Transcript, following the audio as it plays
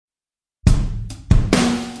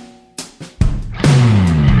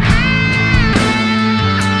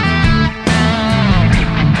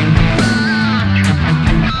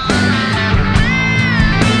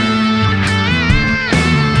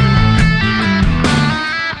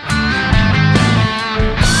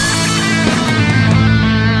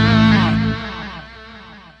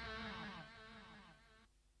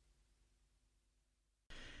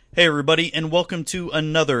Hey everybody, and welcome to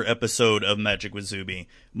another episode of Magic with Zuby.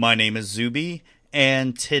 My name is Zuby,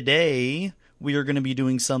 and today we are going to be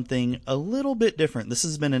doing something a little bit different. This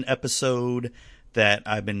has been an episode that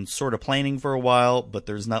I've been sort of planning for a while, but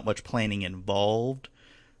there's not much planning involved,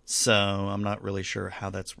 so I'm not really sure how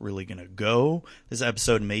that's really going to go. This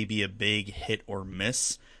episode may be a big hit or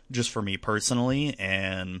miss, just for me personally,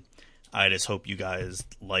 and I just hope you guys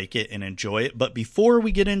like it and enjoy it. But before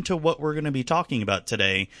we get into what we're going to be talking about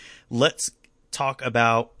today, let's talk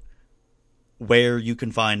about where you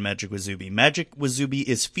can find Magic with Zuby. Magic with Zuby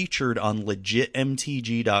is featured on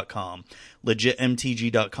legitmtg.com.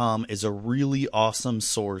 Legitmtg.com is a really awesome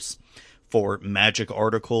source for Magic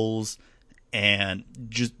articles, and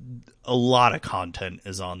just a lot of content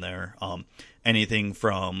is on there. Anything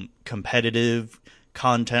from competitive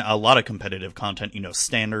content, a lot of competitive content,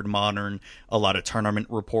 standard, modern, a lot of tournament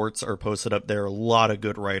reports are posted up there, a lot of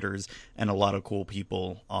good writers and a lot of cool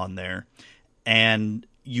people on there. And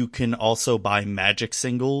you can also buy Magic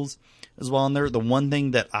singles as well on there. The one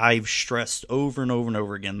thing that I've stressed over and over and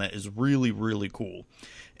over again that is really, really cool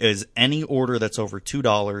is any order that's over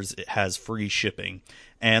 $2, it has free shipping.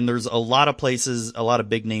 And there's a lot of places, a lot of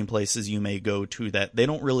big name places you may go to that they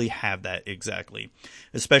don't really have that exactly,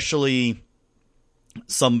 especially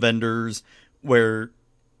some vendors where,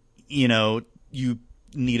 you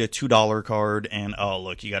need a $2 card and, oh,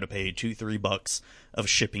 look, you got to pay $2-3 of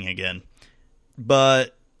shipping again.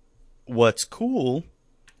 But what's cool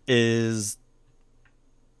is,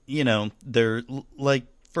 they're like,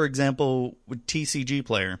 for example, with TCG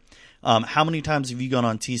Player, how many times have you gone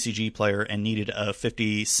on TCG Player and needed a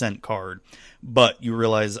 50-cent card, but you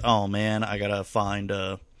realize, oh man, I got to find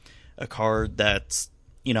a card that's,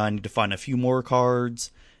 I need to find a few more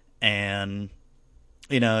cards, and,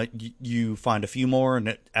 you find a few more and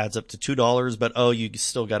it adds up to $2, but oh, you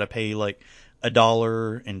still got to pay like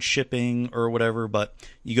 $1 in shipping or whatever. But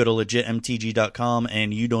you go to legitmtg.com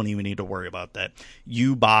and you don't even need to worry about that.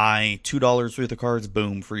 You buy $2 worth of cards,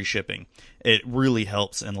 boom, free shipping. It really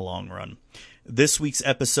helps in the long run. This week's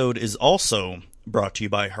episode is also brought to you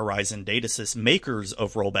by Horizon Datasys, makers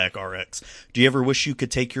of Rollback RX. Do you ever wish you could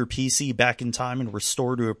take your PC back in time and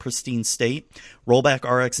restore to a pristine state? Rollback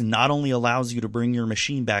RX not only allows you to bring your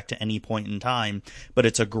machine back to any point in time, but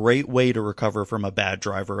it's a great way to recover from a bad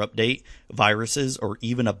driver update, viruses, or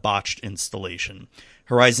even a botched installation.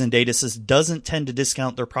 Horizon Datasys doesn't tend to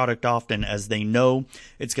discount their product often, as they know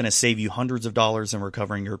it's going to save you hundreds of dollars in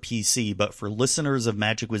recovering your PC, but for listeners of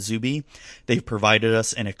Magic with Zuby, they've provided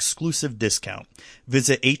us an exclusive discount.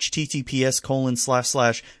 Visit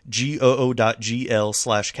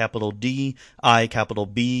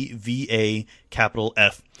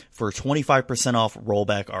https://goo.gl/D-I-B-V-A-F for 25% off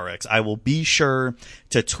Rollback RX. I will be sure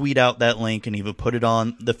to tweet out that link and even put it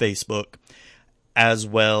on the Facebook, as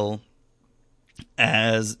well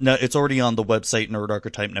as, no, it's already on the website,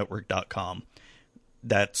 nerdarchetypenetwork.com.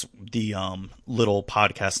 That's the little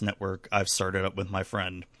podcast network I've started up with my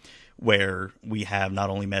friend, where we have not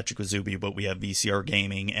only Magic with Zuby, but we have VCR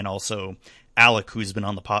Gaming, and also Alec, who's been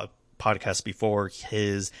on the podcast before.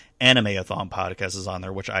 His Animeathon podcast is on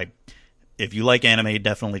there, which if you like anime,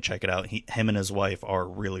 definitely check it out. Him and his wife are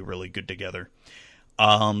really, really good together.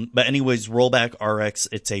 But anyways, Rollback RX,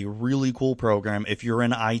 it's a really cool program. If you're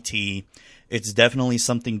in IT, it's definitely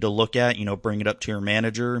something to look at, bring it up to your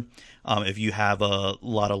manager. If you have a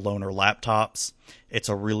lot of loaner laptops, it's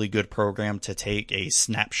a really good program to take a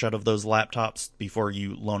snapshot of those laptops before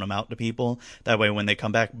you loan them out to people. That way, when they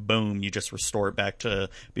come back, boom, you just restore it back to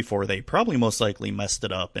before they probably most likely messed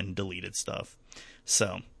it up and deleted stuff.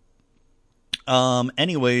 So,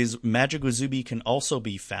 anyways, Magic with Zuby can also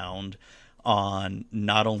be found on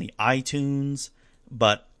not only iTunes,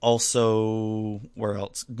 but also, where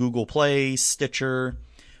else? Google Play, Stitcher,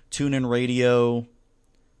 TuneIn Radio.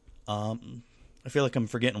 I feel like I'm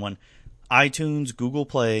forgetting one. iTunes, Google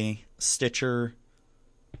Play, Stitcher,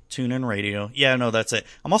 TuneIn Radio. Yeah, no, that's it.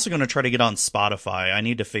 I'm also going to try to get on Spotify. I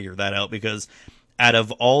need to figure that out, because out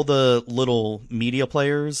of all the little media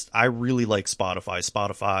players, I really like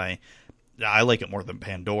Spotify. I like it more than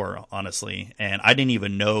Pandora, honestly. And I didn't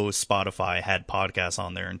even know Spotify had podcasts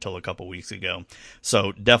on there until a couple weeks ago.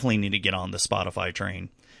 So definitely need to get on the Spotify train.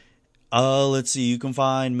 Let's see. You can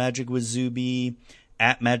find Magic with Zuby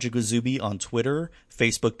at Magic with Zuby on Twitter,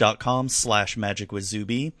 Facebook.com/Magic with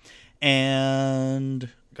Zuby. And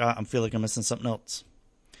God, I feel like I'm missing something else.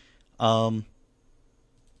 Oh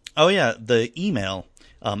yeah, the email.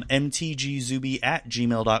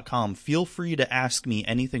 mtgzuby@gmail.com. Feel free to ask me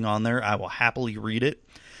anything on there. I will happily read it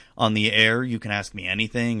on the air. You can ask me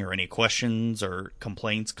anything or any questions or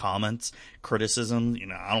complaints, comments, criticism.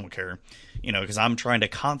 I don't care. Because I'm trying to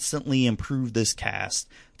constantly improve this cast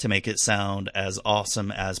to make it sound as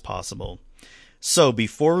awesome as possible. So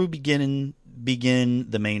before we begin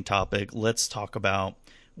the main topic, let's talk about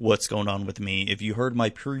what's going on with me. If you heard my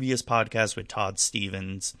previous podcast with Todd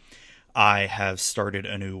Stevens, I have started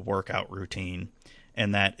a new workout routine,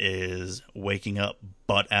 and that is waking up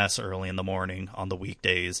butt-ass early in the morning on the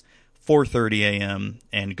weekdays, 4:30 a.m.,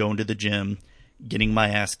 and going to the gym, getting my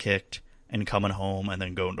ass kicked, and coming home, and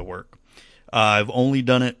then going to work. I've only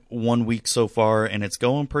done it 1 week so far, and it's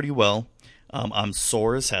going pretty well. I'm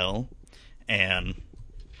sore as hell, and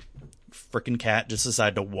frickin' cat just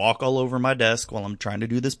decided to walk all over my desk while I'm trying to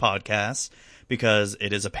do this podcast because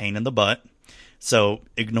it is a pain in the butt. So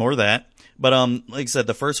ignore that. But like I said,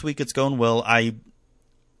 the first week it's going well.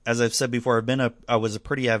 As I've said before, I was a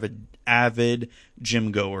pretty avid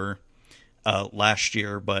gym goer last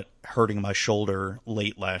year, but hurting my shoulder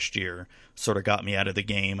late last year sort of got me out of the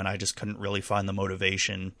game, and I just couldn't really find the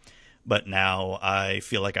motivation. But now I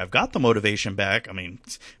feel like I've got the motivation back. I mean,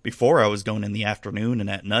 before I was going in the afternoon and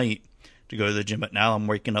at night to go to the gym, but now I'm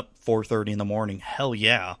waking up 4:30 in the morning. Hell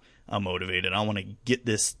yeah, I'm motivated. I want to get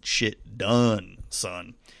this shit done,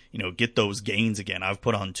 son. Get those gains again. I've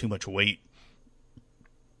put on too much weight,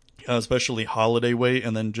 especially holiday weight,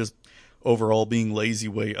 and then just overall being lazy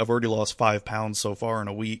weight. I've already lost 5 pounds so far in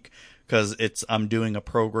a week because I'm doing a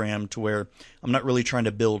program to where I'm not really trying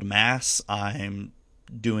to build mass. I'm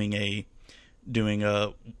doing a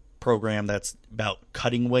program that's about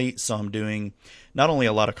cutting weight. So I'm doing not only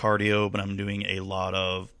a lot of cardio, but I'm doing a lot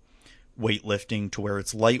of weightlifting to where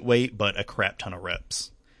it's lightweight, but a crap ton of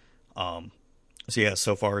reps. So yeah,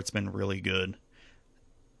 so far it's been really good.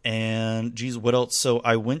 And geez, what else? So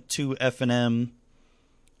I went to F&M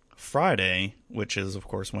Friday, which is of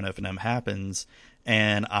course when F&M happens,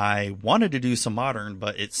 and I wanted to do some modern,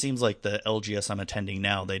 but it seems like the LGS I'm attending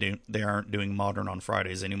now, they aren't doing modern on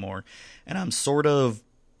Fridays anymore. And I'm sort of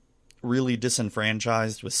really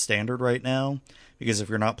disenfranchised with standard right now, because if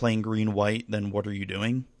you're not playing green white, then what are you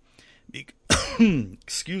doing?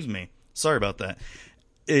 Excuse me, sorry about that.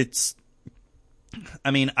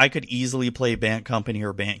 I could easily play Bant Company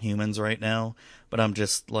or Bant Humans right now, but I'm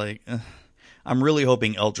just like, I'm really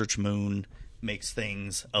hoping Eldritch Moon makes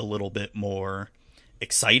things a little bit more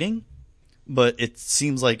exciting, but it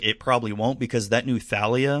seems like it probably won't, because that new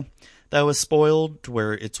Thalia that was spoiled,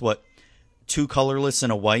 where it's 2 colorless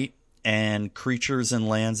and a white, and creatures and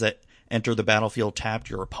lands that enter the battlefield tapped,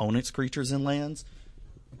 your opponent's creatures and lands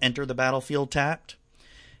enter the battlefield tapped,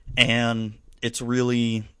 and it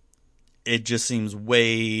just seems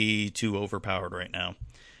way too overpowered right now.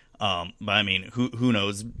 But I mean, who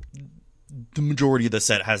knows? The majority of the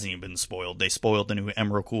set hasn't even been spoiled. They spoiled the new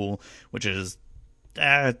Emrakul, which is,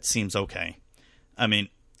 it seems okay. I mean,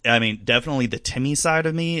 definitely the Timmy side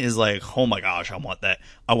of me is like, oh my gosh, I want that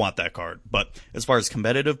card. But as far as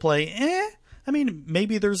competitive play,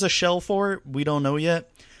 maybe there's a shell for it. We don't know yet.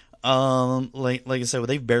 Like I said,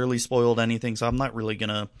 they've barely spoiled anything, so I'm not really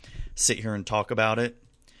gonna sit here and talk about it.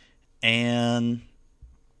 And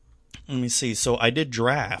let me see. So I did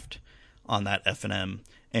draft on that F&M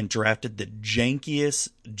and drafted the jankiest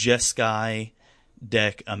Jeskai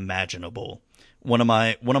deck imaginable. One of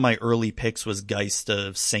my early picks was Geist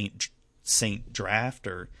of Saint Draft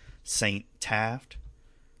or Saint Taft.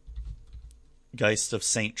 Geist of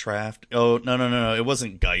Saint Traft. Oh, no. It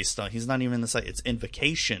wasn't Geist. He's not even in the site. It's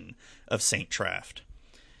Invocation of Saint Traft.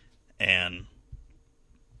 And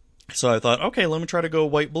so I thought, okay, let me try to go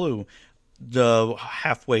white-blue.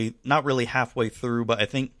 Not really halfway through, but I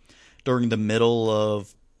think during the middle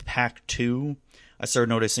of Pack 2, I started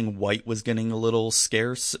noticing white was getting a little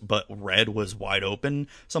scarce, but red was wide open.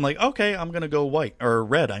 So I'm like, okay, I'm going to go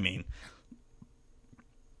red, I mean.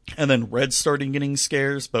 And then red started getting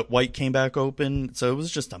scarce, but white came back open. So it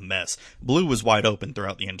was just a mess. Blue was wide open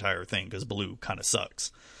throughout the entire thing, because blue kind of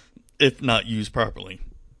sucks if not used properly.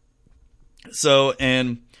 So,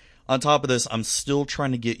 and on top of this, I'm still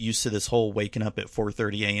trying to get used to this whole waking up at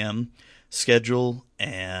 4:30 a.m. schedule,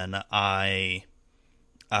 and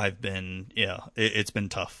it's been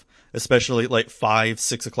tough. Especially like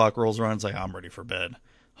 5-6 o'clock rolls around, it's like, I'm ready for bed.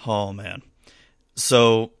 Oh man.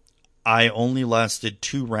 So I only lasted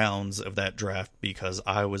 2 rounds of that draft because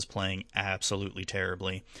I was playing absolutely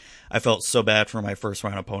terribly. I felt so bad for my first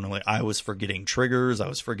round opponent. Like, I was forgetting triggers. I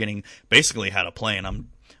was forgetting basically how to play, and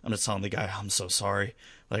I'm just telling the guy, I'm so sorry.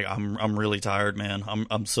 Like, I'm really tired, man.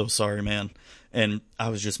 I'm so sorry, man. And I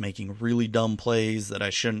was just making really dumb plays that I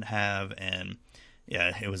shouldn't have, and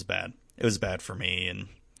yeah, it was bad. It was bad for me, and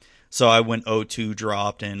so I went 0-2,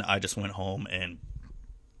 dropped, and I just went home and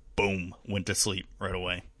boom, went to sleep right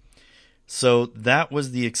away. So that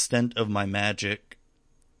was the extent of my Magic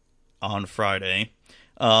on Friday.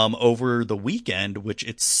 Over the weekend, which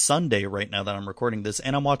it's Sunday right now that I'm recording this,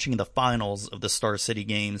 and I'm watching the finals of the Star City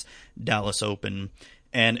Games Dallas Open,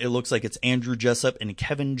 and it looks like it's Andrew Jessup and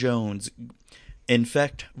Kevin Jones,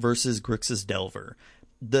 Infect versus Grixis Delver.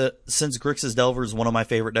 Since Grixis Delver is one of my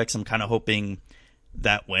favorite decks, I'm kind of hoping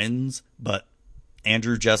that wins, but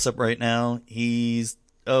Andrew Jessup right now, it's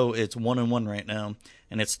 1-1 right now,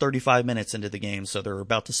 and it's 35 minutes into the game, so they're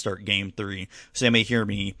about to start game 3, so you may hear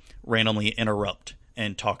me randomly interrupt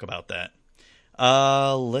and talk about that.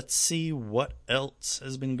 Let's see what else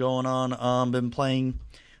has been going on.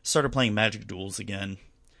 Started playing Magic Duels again.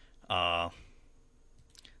 I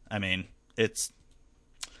mean, it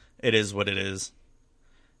is what it is.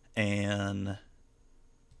 And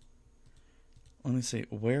let me see,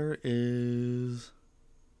 where is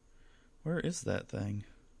that thing?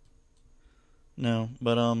 No,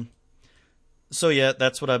 but so yeah,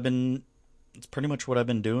 it's pretty much what I've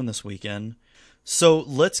been doing this weekend. So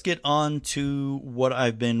let's get on to what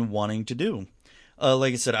I've been wanting to do.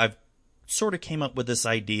 Like I said, I've sort of came up with this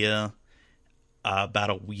idea about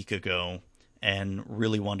a week ago and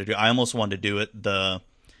really wanted to do. I almost wanted to do it.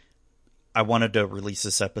 I wanted to release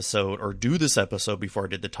this episode or do this episode before I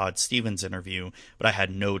did the Todd Stevens interview, but I had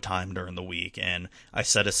no time during the week, and I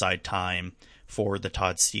set aside time for the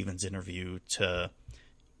Todd Stevens interview to,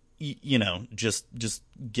 just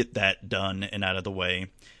get that done and out of the way.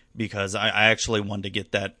 Because I actually wanted to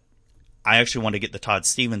get that. I actually wanted to get the Todd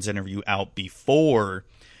Stevens interview out before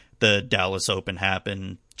the Dallas Open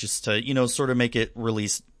happened, just to, sort of make it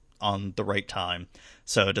released on the right time.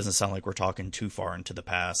 So it doesn't sound like we're talking too far into the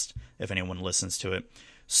past if anyone listens to it.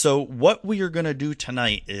 So what we are going to do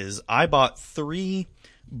tonight is I bought 3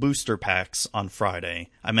 booster packs on Friday.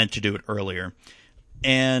 I meant to do it earlier.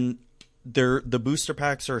 And the booster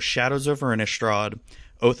packs are Shadows over Innistrad,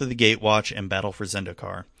 Oath of the Gatewatch, and Battle for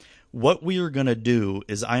Zendikar. What we are going to do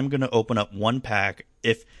is I'm going to open up one pack.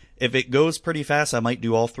 If it goes pretty fast, I might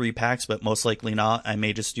do all 3 packs, but most likely not. I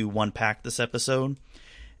may just do one pack this episode.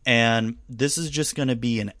 And this is just going to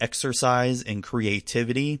be an exercise in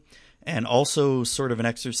creativity and also sort of an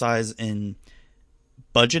exercise in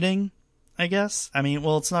budgeting, I guess. I mean,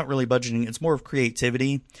 well, it's not really budgeting. It's more of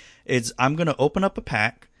creativity. I'm going to open up a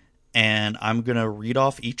pack and I'm going to read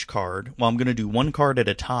off each card. Well, I'm going to do one card at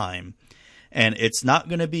a time. And it's not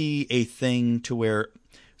going to be a thing to where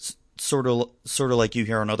sort of like you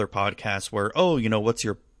hear on other podcasts where, what's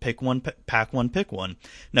your pick one, pack one, pick one.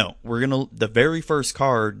 No, the very first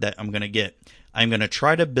card that I'm going to get, I'm going to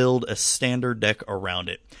try to build a standard deck around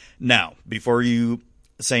it. Now, before you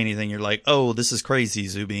say anything, you're like, oh, this is crazy,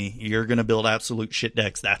 Zuby. You're going to build absolute shit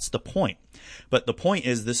decks. That's the point. But the point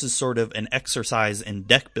is, this is sort of an exercise in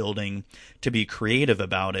deck building to be creative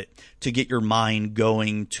about it, to get your mind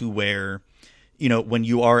going to where, when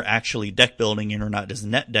you are actually deck building and you're not just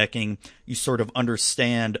net decking, you sort of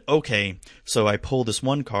understand, okay, so I pull this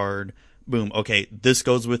one card, boom, okay, this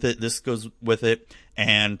goes with it,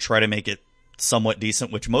 and try to make it somewhat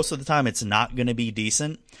decent, which most of the time it's not going to be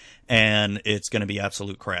decent, and it's going to be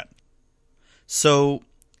absolute crap. So,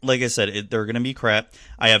 like I said, they're going to be crap.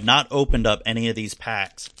 I have not opened up any of these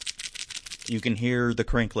packs. You can hear the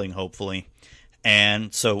crinkling, hopefully.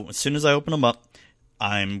 And so, as soon as I open them up,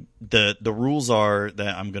 the rules are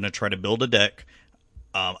that I'm going to try to build a deck.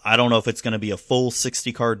 I don't know if it's going to be a full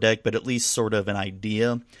 60 card deck, but at least sort of an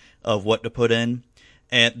idea of what to put in.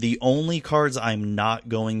 And the only cards I'm not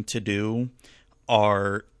going to do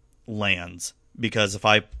are lands, because if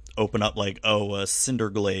I open up like, a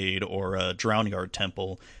Cinderglade or a Drownyard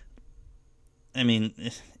Temple, I mean,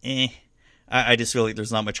 I just feel like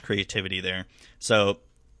there's not much creativity there. So,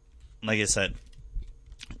 like I said,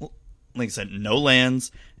 no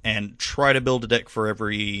lands, and try to build a deck for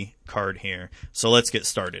every card here. So let's get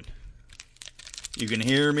started. You can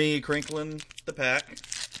hear me crinkling the pack,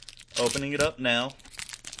 opening it up now.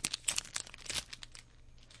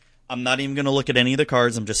 I'm not even going to look at any of the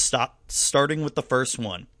cards. I'm just starting with the first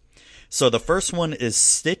one. So the first one is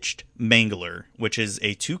Stitched Mangler, which is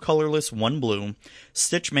a 2 colorless, 1 blue.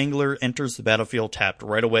 Stitched Mangler enters the battlefield tapped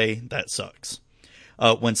right away. That sucks.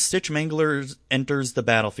 When Stitched Mangler enters the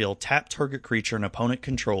battlefield, tap target creature an opponent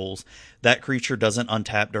controls. That creature doesn't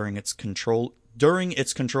untap during its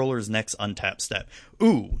controller's next untap step.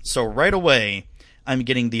 Ooh, so right away, I'm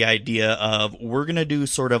getting the idea of we're going to do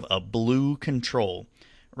sort of a blue control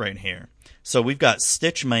right here. So we've got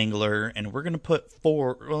Stitch Mangler, and we're going to put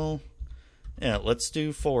four. Well, yeah, let's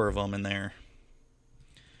do four of them in there.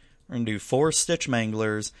 We're going to do four Stitch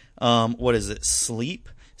Manglers. What is it? Sleep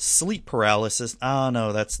paralysis. Oh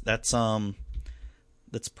no, that's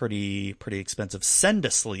pretty expensive. Send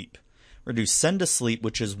to Sleep. We're going to do Send to Sleep,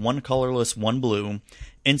 which is one colorless, one blue.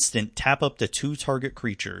 Instant, tap up to 2 target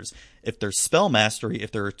creatures. If there's spell mastery,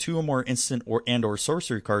 if there are 2 or more instant or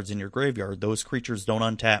sorcery cards in your graveyard, those creatures don't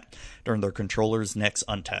untap during their controller's next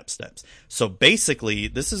untap steps. So basically,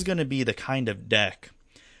 this is going to be the kind of deck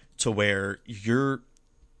to where your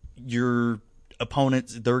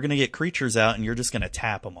opponents, they're going to get creatures out and you're just going to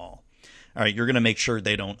tap them all. All right, you're going to make sure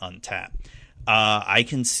they don't untap. I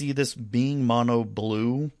can see this being mono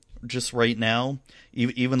blue just right now,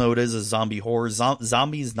 even though it is a zombie horror.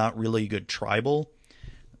 Zombie is not really a good tribal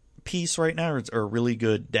piece right now, or a really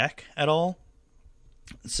good deck at all.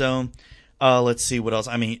 So let's see what else.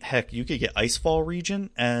 I mean, heck, you could get Icefall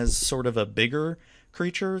Regent as sort of a bigger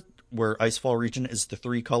creature, where Icefall Regent is the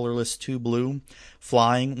 3 colorless, 2 blue,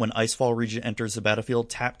 flying. When Icefall Regent enters the battlefield,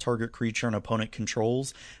 tap target creature an opponent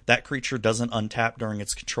controls. That creature doesn't untap during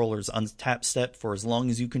its controller's untap step for as long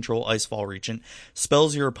as you control Icefall Regent.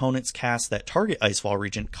 Spells your opponents cast that target Icefall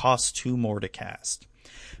Regent cost 2 more to cast.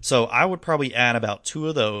 So I would probably add about 2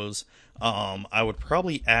 of those. I would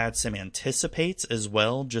probably add some Anticipates as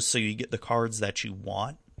well, just so you get the cards that you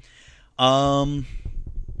want.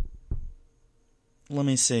 Let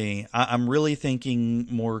me see. I'm really thinking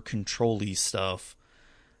more control-y stuff.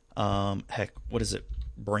 Heck, what is it?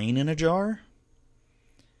 Brain in a Jar?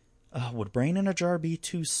 Would Brain in a Jar be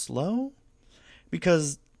too slow?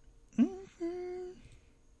 Because,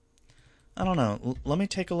 I don't know. Let me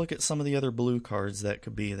take a look at some of the other blue cards that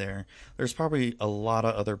could be there. There's probably a lot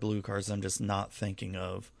of other blue cards I'm just not thinking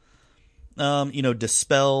of.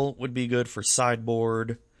 Dispel would be good for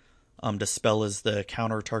sideboard. Dispel is the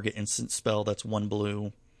counter target instant spell. That's 1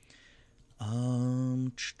 blue.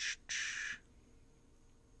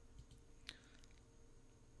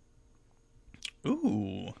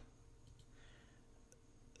 Ooh.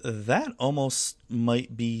 That almost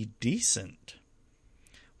might be decent.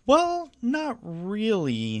 Well, not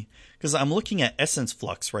really, because I'm looking at Essence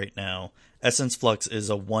Flux right now. Essence Flux is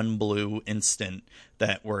a 1 blue instant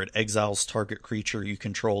that where it exiles target creature you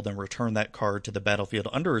control, then return that card to the battlefield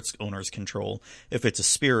under its owner's control. If it's a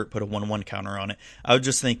spirit, put a 1/1 counter on it. I was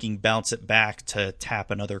just thinking bounce it back to tap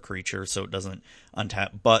another creature so it doesn't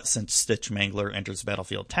untap. But since Stitch Mangler enters the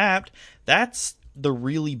battlefield tapped, that's the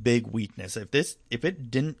really big weakness. If it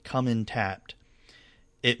didn't come in tapped,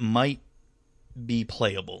 it might be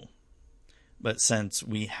playable. But since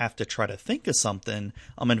we have to try to think of something,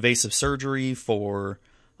 Invasive Surgery for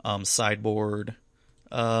sideboard.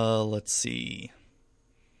 Let's see.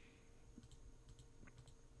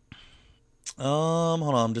 Hold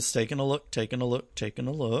on, I'm just taking a look.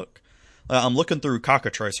 I'm looking through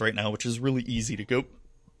Cockatrice right now, which is really easy to go.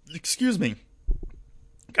 Excuse me.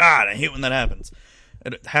 God, I hate when that happens.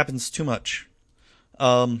 It happens too much.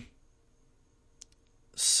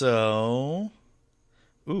 So,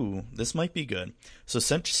 this might be good. So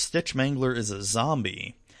since Stitch Mangler is a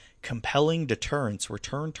zombie, compelling deterrence,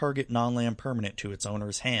 return target non-land permanent to its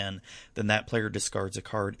owner's hand, then that player discards a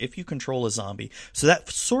card if you control a zombie. So that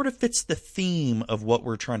sort of fits the theme of what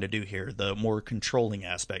we're trying to do here, the more controlling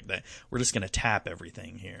aspect, that we're just going to tap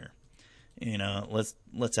everything here.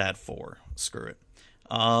 Let's add 4. Screw it.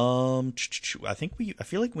 I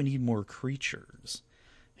feel like we need more creatures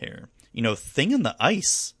here. Thing in the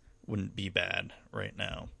Ice wouldn't be bad right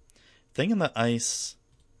now. Thing in the Ice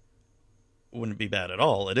wouldn't be bad at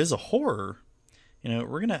all. It is a horror. We're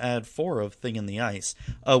going to add 4 of Thing in the Ice.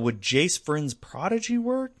 Would Jace Vryn's Prodigy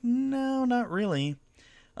work? No, not really.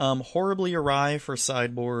 Horribly Awry for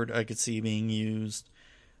sideboard, I could see being used.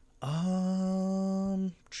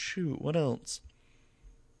 What else?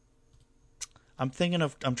 I'm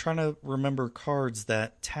trying to remember cards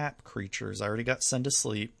that tap creatures. I already got Send to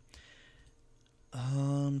Sleep.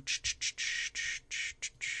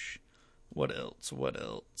 What else?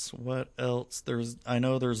 I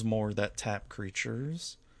know there's more that tap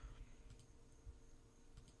creatures.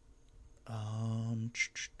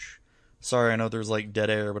 Sorry, I know there's like dead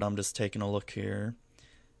air, but I'm just taking a look here.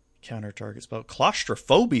 Counter target spell.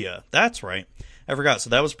 Claustrophobia. That's right. I forgot. So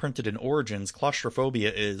that was printed in Origins.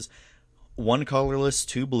 Claustrophobia is 1 colorless,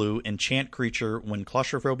 2 blue, enchant creature. When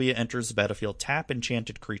Claustrophobia enters the battlefield, tap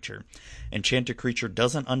enchanted creature. Enchanted creature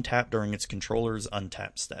doesn't untap during its controller's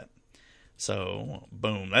untap step. So,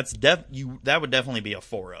 boom. That would definitely be a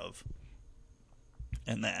 4 of.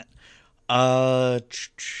 And that. I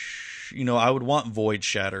would want Void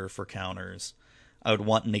Shatter for counters. I would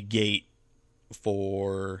want Negate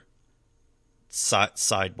for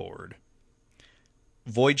sideboard.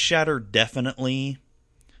 Void Shatter definitely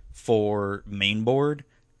for main board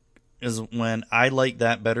is when I like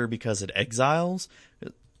that better because it exiles.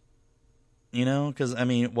 Because,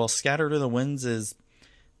 while Scatter to the Winds is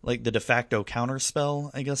like the de facto counter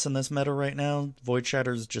spell, I guess, in this meta right now, Void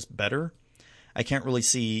Shatter is just better. I can't really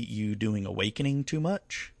see you doing Awakening too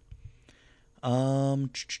much.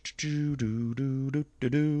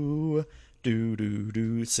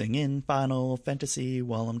 Singing Final Fantasy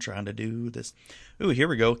while I'm trying to do this. Ooh, here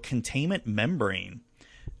we go. Containment Membrane.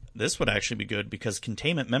 This would actually be good because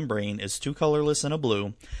Containment Membrane is 2 colorless and a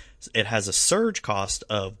blue. It has a surge cost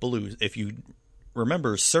of blue. If you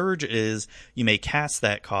remember, surge is you may cast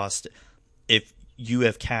that cost if you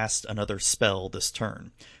have cast another spell this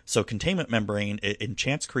turn. So Containment Membrane, it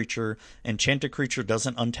enchants creature. Enchanted creature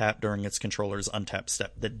doesn't untap during its controller's untap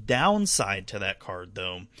step. The downside to that card,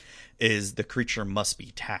 though, is the creature must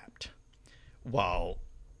be tapped.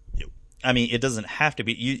 It doesn't have to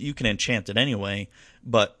be. You can enchant it anyway,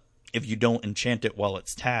 but if you don't enchant it while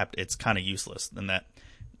it's tapped, it's kind of useless. And that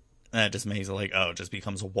just makes it like, it just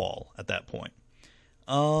becomes a wall at that point.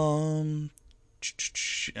 And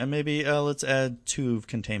maybe let's add 2 of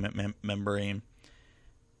Containment Membrane.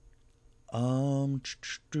 So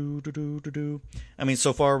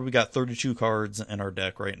far we got 32 cards in our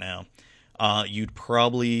deck right now. You'd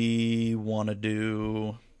probably want to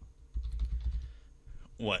do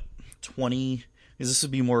 20? Because this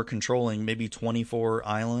would be more controlling. Maybe 24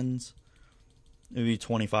 islands. Maybe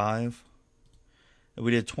 25. If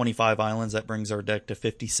we did 25 islands, that brings our deck to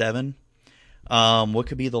 57. What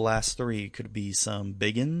could be the last 3? Could be some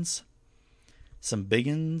biggins.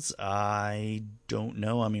 I don't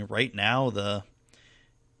know. Right now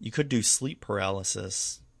you could do Sleep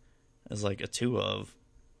Paralysis as like a 2 of.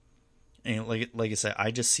 And like I said,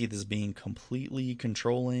 I just see this being completely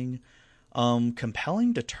controlling.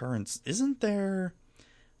 Compelling Deterrence. Isn't there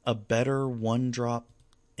a better 1-drop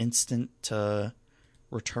instant to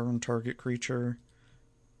return target creature?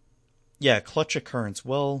 Yeah, Clutch Occurrence.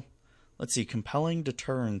 Well, let's see. Compelling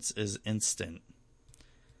Deterrence is instant.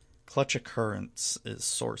 Clutch Occurrence is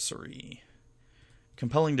sorcery.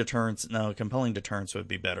 Compelling Deterrence would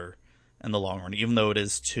be better in the long run, even though it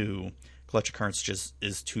is 2. Clutch Occurrence just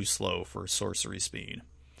is too slow for sorcery speed.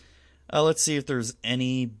 Let's see if there's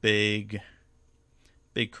any big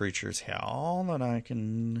creatures here that I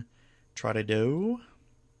can try to do.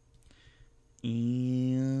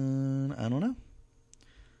 And I don't know.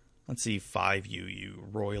 Let's see, 5 UU,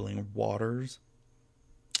 Roiling Waters.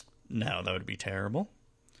 No, that would be terrible.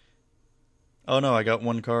 Oh no, I got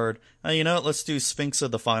 1 card. You know what? Let's do Sphinx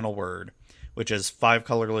of the Final Word, which is 5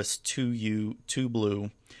 colorless, 2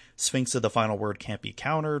 blue. Sphinx of the Final Word can't be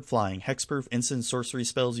countered. Flying, hexproof, instant sorcery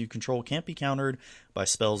spells you control can't be countered by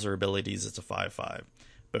spells or abilities. It's a 5/5.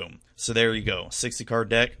 Boom. So there you go. 60 card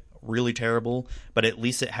deck. Really terrible, but at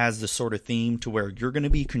least it has the sort of theme to where you're going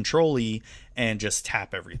to be control-y and just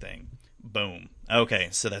tap everything. Boom. Okay,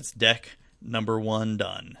 so that's deck number 1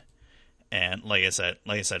 done. And like I said,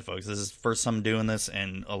 folks, this is the first time I'm doing this,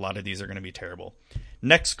 and a lot of these are going to be terrible.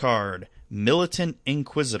 Next card, Militant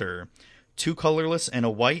Inquisitor. 2 colorless and a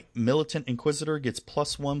white. Militant Inquisitor gets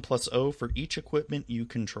 +1/+0 for each equipment you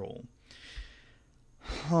control.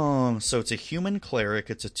 So it's a human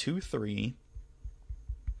cleric. It's a 2/3.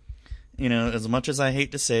 As much as I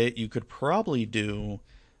hate to say it, you could probably do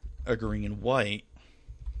a green and white.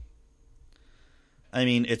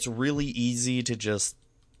 It's really easy to just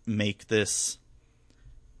make this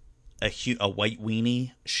a white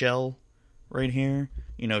weenie shell right here.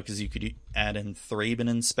 Because you could add in Thraben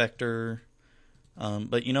Inspector.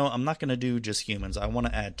 But, I'm not going to do just humans. I want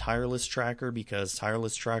to add Tireless Tracker because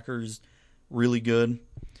Tireless Tracker's really good.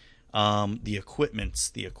 The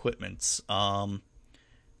equipments.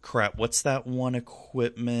 Crap, what's that one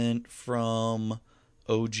equipment from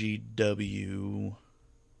OGW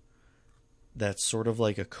that's sort of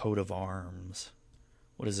like a coat of arms?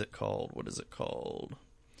 What is it called?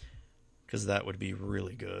 Because that would be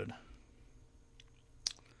really good.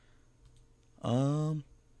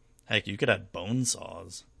 Heck, you could add Bone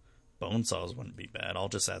Saws. Bone Saws wouldn't be bad. I'll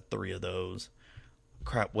just add 3 of those.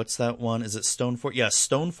 Crap, what's that one? Is it Stoneforge? Yeah,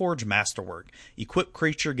 Stoneforge Masterwork. Equipped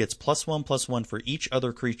creature gets +1/+1 for each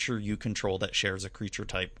other creature you control that shares a creature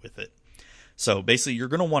type with it. So basically, you're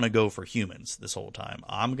going to want to go for humans this whole time.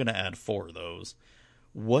 I'm going to add 4 of those.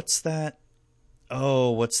 What's that?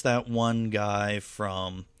 Oh, what's that one guy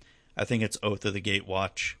from, I think it's Oath of the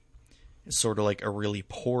Gatewatch. It's sort of like a really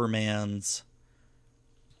poor man's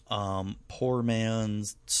Poor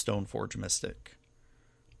Man's Stoneforge Mystic.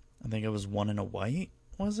 I think it was 1 in a white,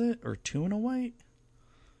 was it? Or 2 in a white?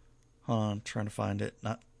 I'm trying to find it.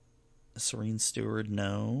 Not Serene Steward,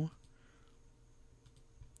 no.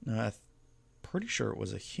 No, I'm pretty sure it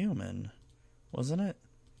was a human, wasn't it?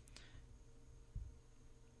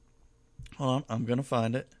 Hold on, I'm gonna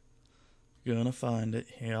find it. Gonna find it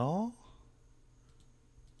here.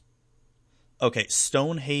 Okay,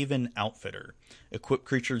 Stonehaven Outfitter. Equipped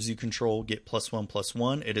creatures you control get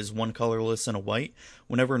 +1/+1. It is 1 colorless and a white.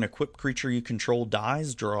 Whenever an equipped creature you control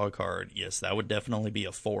dies, draw a card. Yes, that would definitely be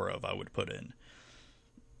a 4 of I would put in.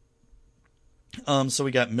 So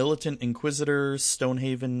we got Militant Inquisitor,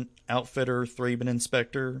 Stonehaven Outfitter, Thraben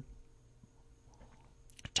Inspector,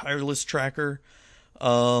 Tireless Tracker.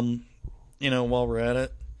 While we're at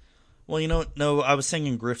it. Well, no, I was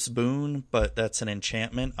singing Griff's Boon, but that's an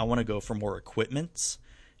enchantment. I want to go for more equipments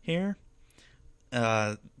here.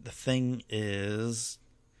 The thing is,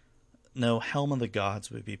 no, Helm of the Gods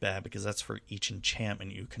would be bad because that's for each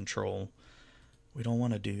enchantment you control. We don't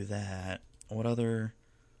want to do that. What other?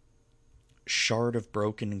 Shard of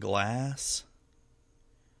Broken Glass?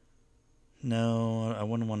 No, I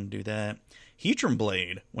wouldn't want to do that. Hedron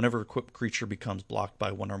Blade. Whenever a equipped creature becomes blocked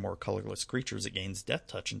by 1 or more colorless creatures, it gains Death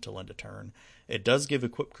Touch until end of turn. It does give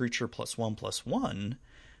equipped creature +1/+1.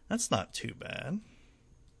 That's not too bad.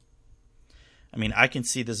 I mean, I can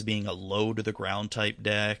see this being a low to the ground type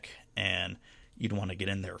deck, and you'd want to get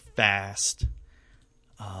in there fast.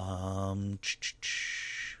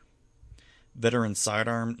 Veteran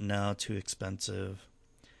Sidearm? No, too expensive.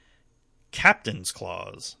 Captain's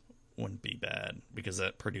Claws wouldn't be bad because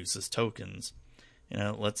that produces tokens.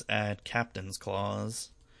 Let's add Captain's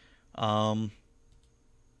Claws. Yeah.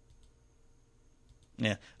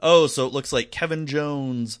 Oh, so it looks like Kevin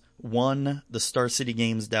Jones won the Star City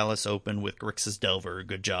Games Dallas Open with Grixis Delver.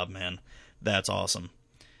 Good job, man. That's awesome.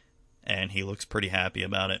 And he looks pretty happy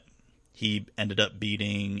about it. He ended up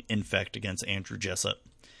beating Infect against Andrew Jessup.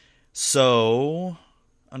 So,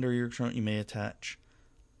 under your control, you may attach.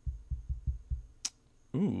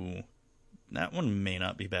 Ooh, that one may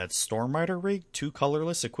not be bad. Stormrider Rig, 2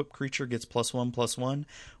 colorless. Equipped creature gets +1/+1.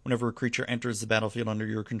 Whenever a creature enters the battlefield under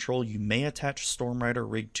your control, you may attach Stormrider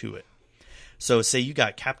Rig to it. So, say you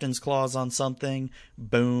got Captain's Claws on something.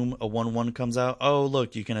 Boom, a 1/1 comes out. Oh,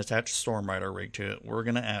 look, you can attach Stormrider Rig to it. We're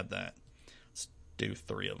going to add that. Let's do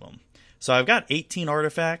 3 of them. So, I've got 18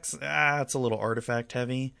 artifacts. It's a little artifact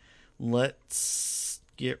heavy. Let's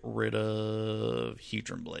get rid of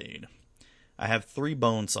Hedron Blade. I have 3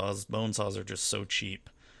 bone saws. Bone saws are just so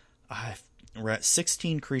cheap. We're at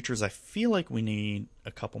 16 creatures. I feel like we need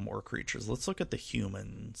a couple more creatures. Let's look at the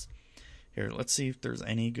humans. Here, let's see if there's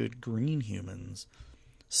any good green humans.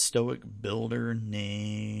 Stoic Builder,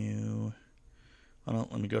 no. Hold on,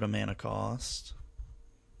 let me go to mana cost.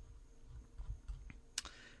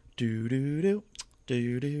 Do-do-do,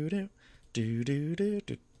 do-do-do, do-do-do,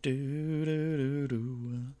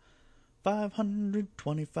 do-do-do-do.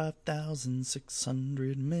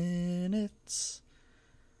 525,600 minutes.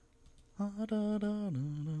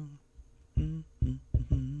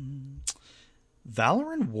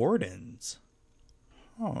 Valorant Wardens.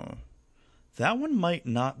 That one might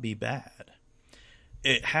not be bad.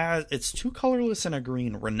 It's 2 colorless and a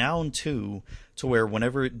green, renowned 2, to where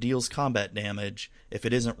whenever it deals combat damage, if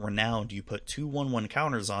it isn't renowned, you put 2 1/1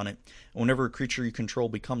 counters on it, and whenever a creature you control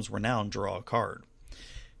becomes renowned, draw a card.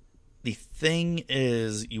 The thing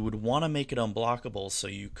is, you would want to make it unblockable, so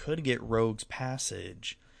you could get Rogue's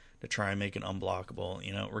Passage to try and make it unblockable.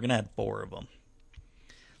 We're going to add 4 of them.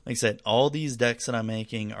 Like I said, all these decks that I'm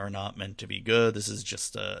making are not meant to be good. This is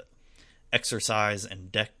just a exercise in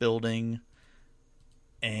deck building.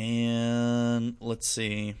 And let's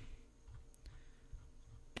see.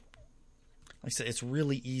 Like I said, it's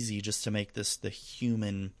really easy just to make this the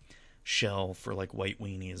human shell for like white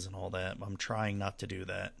weenies and all that. I'm trying not to do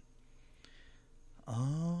that.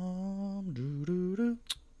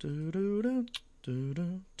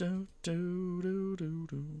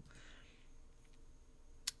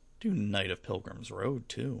 Do Knight of Pilgrim's Road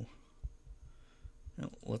too.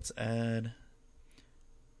 Let's add.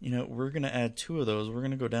 We're going to add 2 of those. We're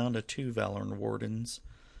going to go down to 2 Valorant Wardens.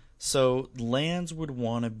 So lands would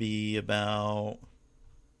want to be about.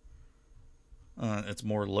 It's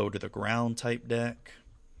more low to the ground type deck.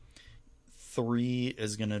 3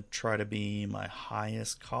 is going to try to be my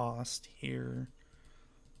highest cost here.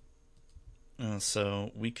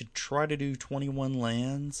 So we could try to do 21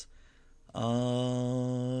 lands.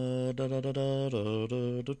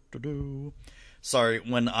 Sorry,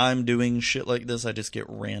 when I'm doing shit like this, I just get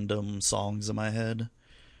random songs in my head.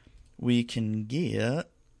 We can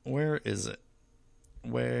get Where is it?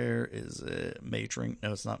 Where is it? Mage Ring?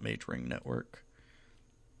 No, it's not Mage Ring Network.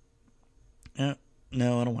 No,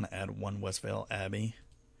 I don't want to add one Westvale Abbey.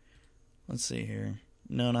 Let's see here.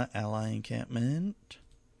 No, not Ally Encampment.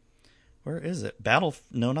 Where is it?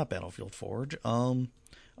 No, not Battlefield Forge. Oh,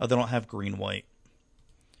 they don't have green white.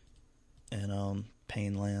 And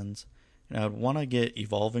Painlands. And I'd want to get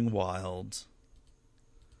Evolving Wilds.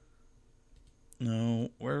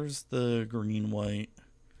 No, where's the green white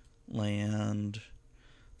land?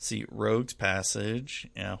 See, Rogue's Passage.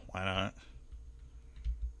 Yeah, why not?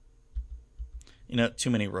 Too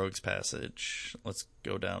many Rogue's Passage. Let's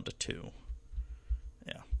go down to 2.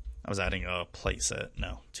 Yeah, I was adding a playset.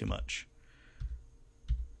 No, too much.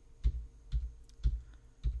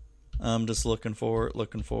 I'm just looking for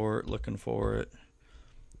it.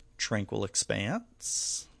 Tranquil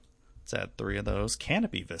Expanse. Let's add 3 of those.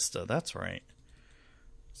 Canopy Vista, that's right.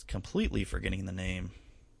 I was completely forgetting the name.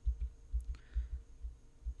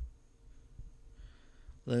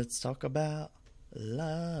 Let's talk about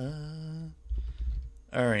love.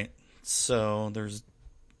 Alright, so there's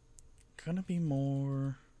gonna be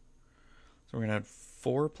more. So we're gonna add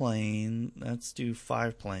 4 planes. Let's do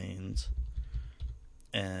 5 planes.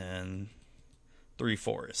 And 3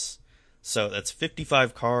 forests. So that's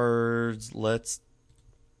 55 cards. Let's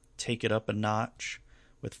take it up a notch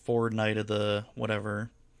with 4 Knight of the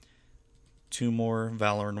whatever. 2 more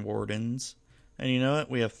Valoran Wardens. And you know what?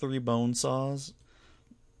 We have 3 Bone Saws.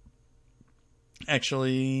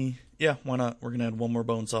 Actually, yeah, why not? We're going to add 1 more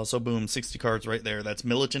Bone Saw. So boom, 60 cards right there. That's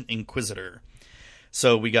Militant Inquisitor.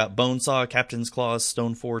 So we got Bone Saw, Captain's Claws,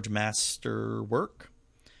 Stoneforge Masterwork.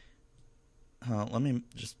 Let me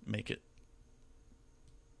just make it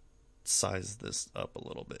size this up a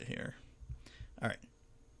little bit here. Alright.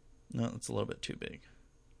 No, it's a little bit too big.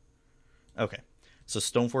 Okay. So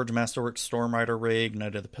Stoneforge Masterwork, Stormrider Rig,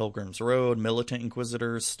 Knight of the Pilgrim's Road, Militant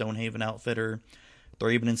Inquisitor, Stonehaven Outfitter,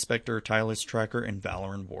 Thraben Inspector, Tireless Tracker, and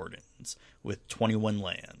Valoran Wardens with 21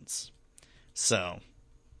 lands. So,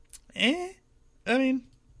 I mean,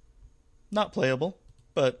 not playable,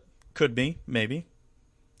 but could be, maybe.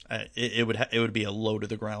 It would be a low to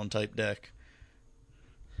the ground type deck.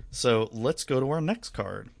 So let's go to our next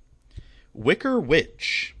card. Wicker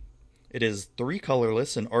Witch. It is 3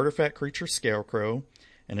 colorless, an artifact creature Scarecrow,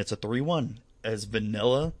 and it's a 3/1, as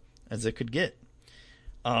vanilla as it could get.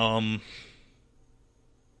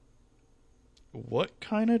 What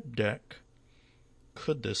kind of deck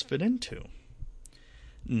could this fit into?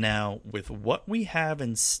 Now, with what we have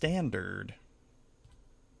in Standard,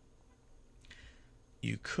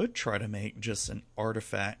 you could try to make just an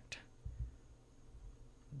artifact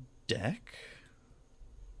deck.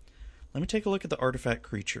 Let me take a look at the artifact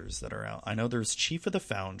creatures that are out. I know there's Chief of the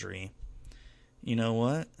Foundry. You know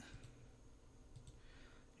what?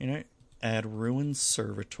 Add Ruined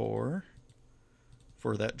Servitor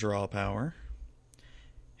for that draw power.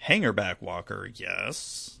 Hangerback Walker,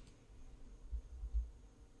 yes.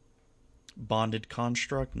 Bonded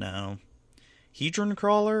Construct, no. Hedron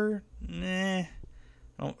Crawler, nah.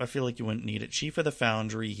 I feel like you wouldn't need it. Chief of the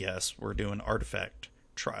Foundry, yes. We're doing Artifact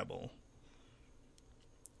Tribal.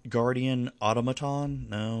 Guardian Automaton,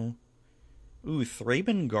 no. Ooh,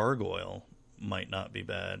 Thraben Gargoyle might not be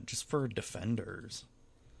bad, just for defenders.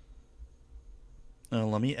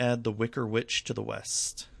 Let me add the Wicker Witch to the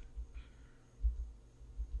west.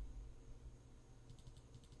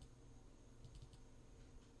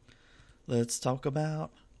 Let's talk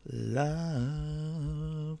about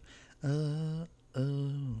love.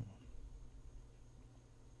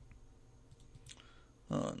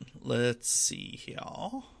 Let's see here.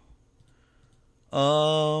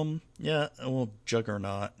 Yeah, well,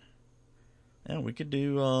 Juggernaut. Yeah, we could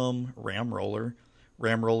do Ramroller.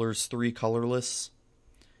 Ramroller's 3 colorless,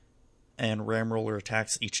 and Ramroller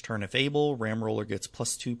attacks each turn if able. Ramroller gets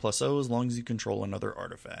 +2/+0 as long as you control another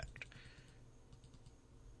artifact.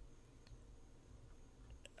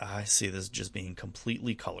 I see this just being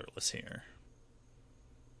completely colorless here.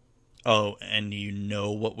 Oh, and you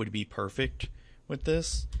know what would be perfect with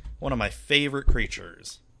this? One of my favorite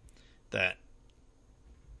creatures that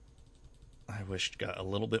I wished got a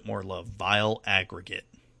little bit more love. Vile Aggregate.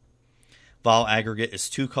 Vile Aggregate is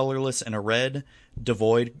 2 colorless and a red.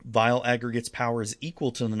 Devoid. Vile Aggregate's power is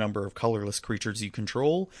equal to the number of colorless creatures you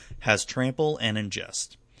control. Has Trample and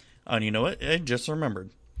Ingest. And you know what? I just remembered.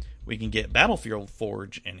 We can get Battlefield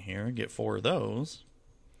Forge in here. Get 4 of those.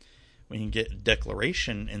 We can get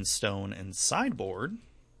Declaration in stone and sideboard.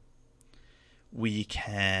 We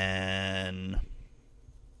can...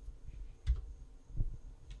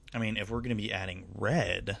 I mean, if we're going to be adding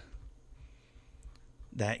red,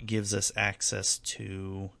 that gives us access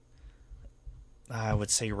to, I would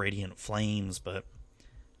say, Radiant Flames, but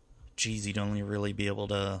geez, you'd only really be able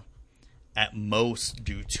to, at most,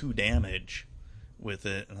 do 2 damage with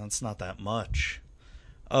it, and that's not that much.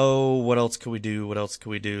 Oh, what else could we do? What else could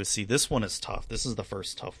we do? See, this one is tough. This is the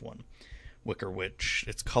first tough one. Wicker Witch.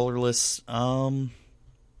 It's colorless.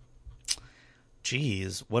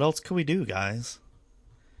 Geez, what else could we do, guys?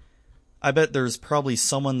 I bet there's probably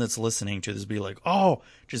someone that's listening to this be like, oh,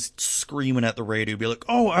 just screaming at the radio, be like,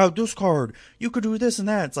 oh, this card, you could do this and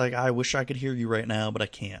that. It's like, I wish I could hear you right now, but I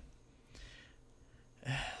can't.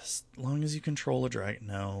 As long as you control a dragon,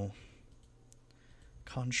 no.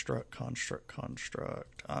 Construct.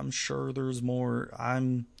 I'm sure there's more.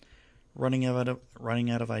 I'm running out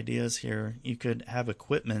of ideas here. You could have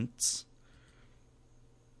equipments.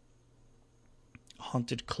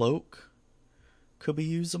 Haunted Cloak could be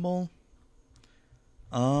usable.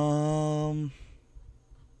 I'm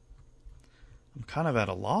kind of at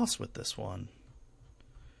a loss with this one.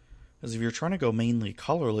 Because if you're trying to go mainly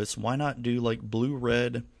colorless, why not do like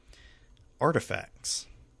blue-red artifacts?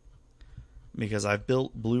 Because I've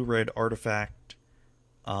built blue-red artifact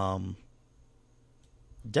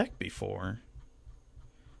deck before.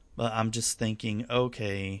 But I'm just thinking,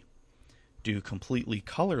 okay, do completely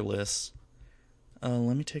colorless.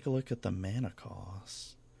 Let me take a look at the mana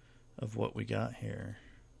cost of what we got here.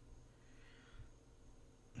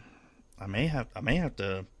 I may have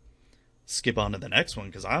to skip on to the next one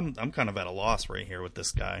because I'm kind of at a loss right here with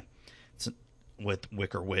this guy. With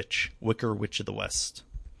Wicker Witch of the West.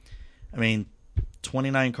 I mean,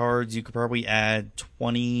 29 cards, you could probably add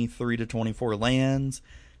 23 to 24 lands.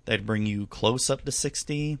 That'd bring you close up to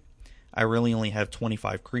 60. I really only have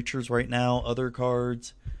 25 creatures right now. Other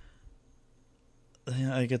cards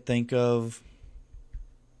I could think of,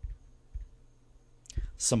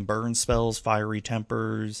 some burn spells, fiery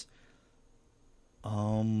tempers.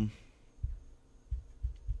 I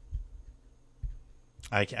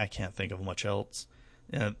can't think of much else.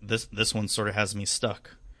 Yeah, this one sort of has me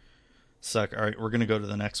stuck. All right, we're gonna go to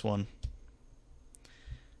the next one,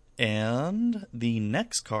 and the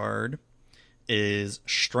next card is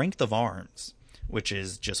Strength of Arms, which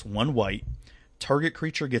is just 1 white. Target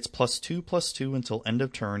creature gets +2/+2 until end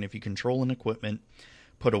of turn. If you control an equipment,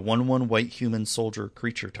 put a 1/1 white human soldier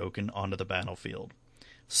creature token onto the battlefield.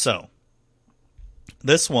 So,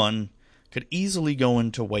 this one could easily go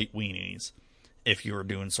into white weenies if you were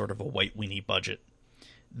doing sort of a white weenie budget.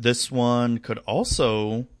 This one could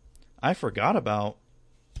also, I forgot about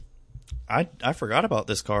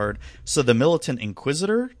this card. So the Militant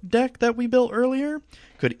Inquisitor deck that we built earlier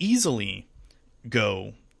could easily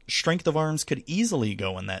go. Strength of Arms could easily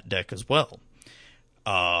go in that deck as well.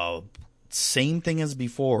 Same thing as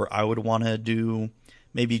before. I would want to do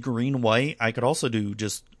maybe green-white. I could also do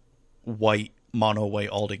just white, mono-white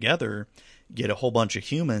altogether. Get a whole bunch of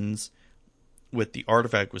humans with the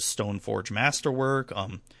artifact with Stoneforge Masterwork,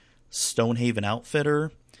 Stonehaven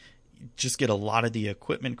Outfitter. Just get a lot of the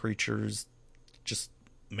equipment creatures. Just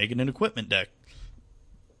make it an equipment deck.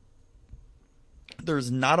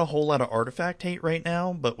 There's not a whole lot of artifact hate right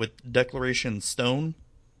now, but with Declaration Stone,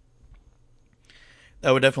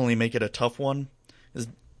 that would definitely make it a tough one.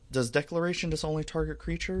 Does Declaration just only target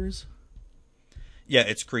creatures? Yeah,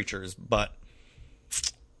 it's creatures, but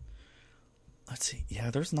let's see.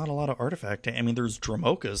 Yeah, there's not a lot of artifact. I mean, there's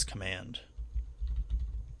Dromoka's Command,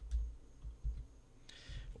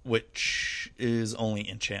 which is only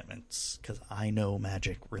enchantments, because I know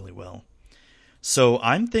Magic really well. So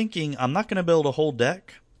I'm thinking I'm not going to build a whole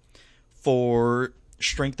deck for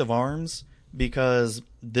Strength of Arms, because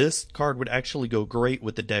this card would actually go great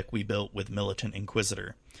with the deck we built with Militant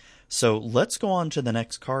Inquisitor. So let's go on to the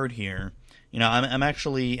next card here. You know, I'm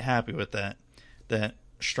actually happy with that. That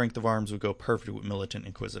Strength of Arms would go perfect with Militant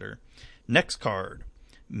Inquisitor. Next card,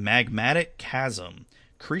 Magmatic Chasm.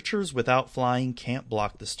 Creatures without flying can't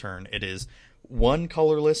block this turn. It is 1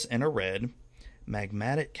 colorless and a red.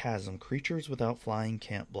 Magmatic Chasm. Creatures without flying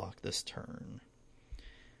can't block this turn.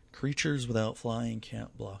 Creatures without flying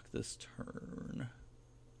can't block this turn.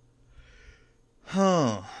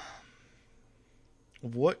 Huh.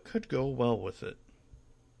 What could go well with it?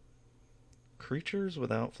 Creatures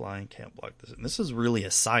without flying can't block this. And this is really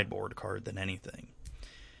a sideboard card than anything.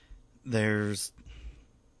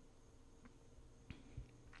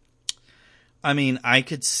 I mean, I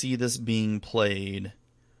could see this being played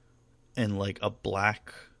in like a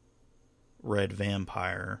black-red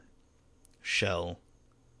vampire shell.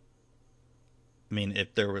 I mean,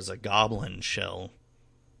 if there was a goblin shell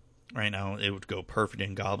right now, it would go perfect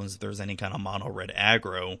in goblins. If there's any kind of mono-red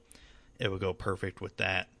aggro, it would go perfect with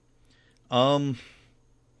that.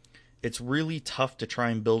 it's really tough to try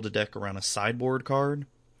and build a deck around a sideboard card,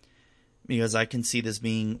 because I can see this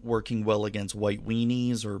being working well against White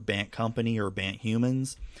Weenies or Bant Company or Bant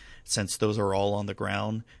Humans, since those are all on the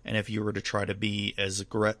ground. And if you were to try to be as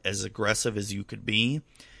aggressive as you could be,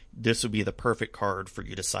 this would be the perfect card for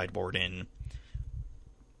you to sideboard in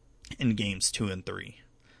games 2 and 3.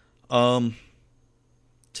 To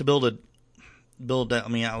build, I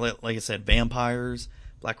mean, like I said, vampires,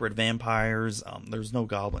 black-red vampires. There's no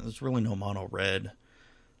goblin. There's really no mono red.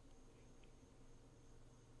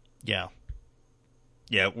 Yeah.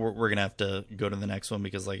 Yeah, we're going to have to go to the next one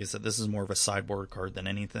because, like I said, this is more of a sideboard card than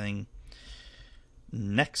anything.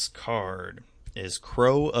 Next card is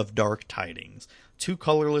Crow of Dark Tidings. 2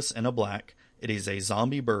 colorless and a black. It is a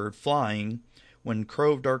zombie bird flying. When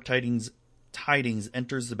Crow of Dark Tidings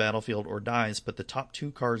enters the battlefield or dies, put the top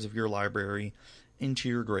 2 cards of your library into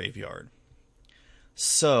your graveyard.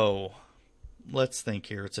 So, let's think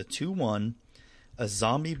here. It's a 2/1, a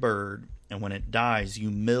zombie bird, and when it dies, you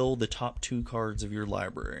mill the top 2 cards of your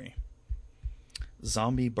library.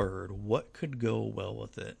 Zombie bird, what could go well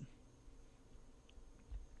with it?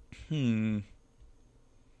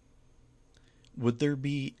 Would there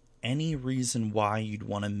be any reason why you'd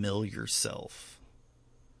want to mill yourself?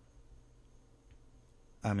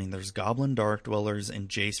 I mean, there's Goblin Dark Dwellers and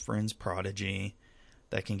Jace Vryn's Prodigy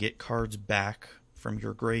that can get cards back from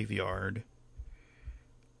your graveyard.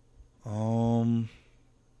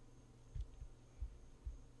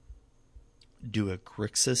 Do a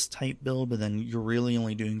Grixis type build, but then you're really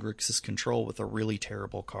only doing Grixis control with a really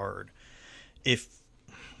terrible card.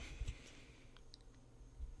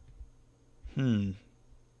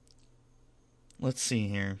 Let's see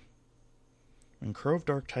here. When Crow of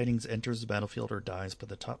Dark Tidings enters the battlefield or dies, put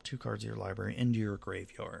the top 2 cards of your library into your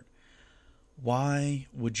graveyard. Why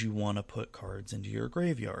would you want to put cards into your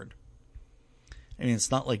graveyard? I mean,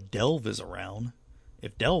 it's not like Delve is around.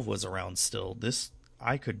 If Delve was around still,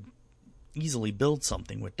 I could easily build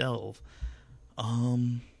something with Delve.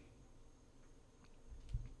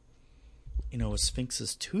 With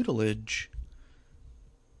Sphinx's Tutelage,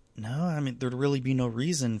 no, I mean, there'd really be no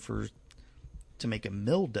reason to make a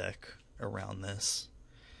mill deck around this.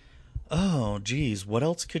 Oh, geez, what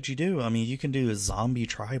else could you do? I mean, you can do a zombie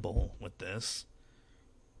tribal with this.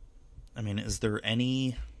 I mean, is there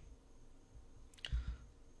any...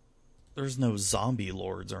 There's no zombie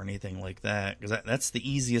lords or anything like that, because that's the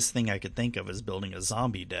easiest thing I could think of is building a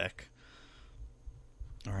zombie deck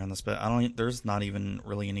around this. But there's not even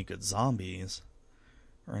really any good zombies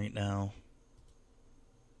right now.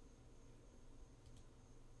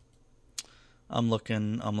 I'm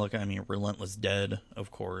looking. I mean, Relentless Dead,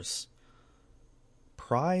 of course.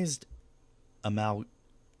 Prized Amalgam.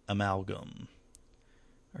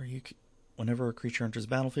 Whenever a creature enters the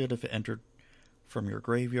battlefield, if it entered from your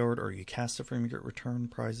graveyard or you cast it from your return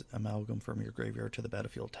Prized Amalgam from your graveyard to the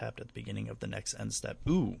battlefield tapped at the beginning of the next end step.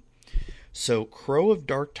 Ooh. So Crow of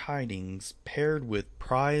Dark Tidings paired with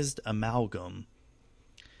Prized Amalgam,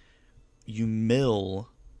 you mill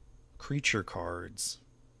creature cards.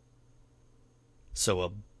 So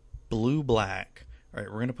a blue-black. Alright,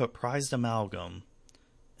 we're going to put Prized Amalgam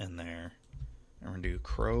in there. And we're going to do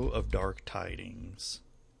Crow of Dark Tidings.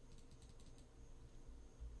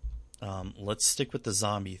 Let's stick with the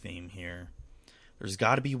zombie theme here. There's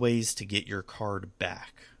got to be ways to get your card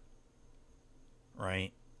back.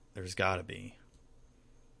 Right? There's got to be.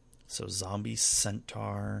 So Zombie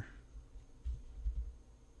Centaur.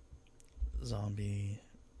 Zombie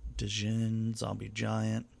Djinn. Zombie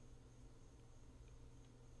Giant.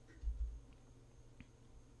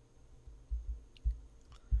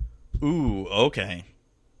 Ooh, okay.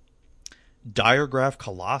 Diregraph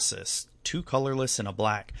Colossus. 2 colorless and a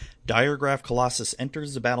black. Diregraph Colossus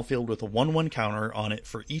enters the battlefield with a 1/1 counter on it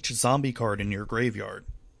for each zombie card in your graveyard.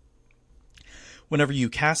 Whenever you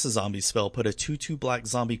cast a zombie spell, put a 2/2 black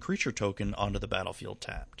zombie creature token onto the battlefield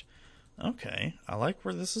tapped. Okay, I like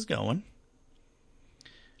where this is going.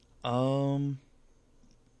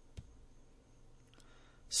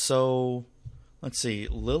 So, let's see.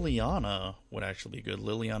 Liliana would actually be good.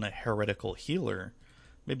 Liliana Heretical Healer.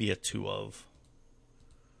 Maybe a 2 of.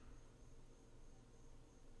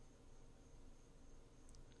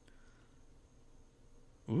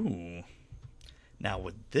 Ooh. Now,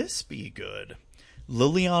 would this be good?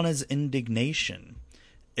 Liliana's Indignation.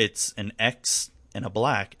 It's an X and a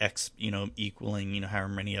black. X, equaling, however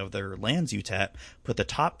many of their lands you tap. Put the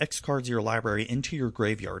top X cards of your library into your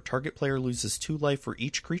graveyard. Target player loses 2 life for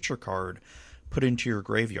each creature card put into your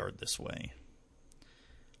graveyard this way.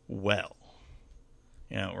 Well,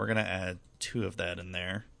 we're going to add 2 of that in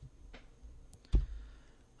there.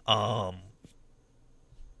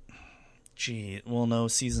 Gee, well, no,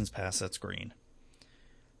 Seasons Pass, that's green.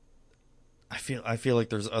 I feel like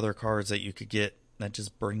there's other cards that you could get that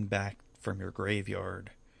just bring back from your graveyard.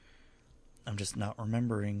 I'm just not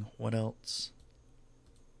remembering what else.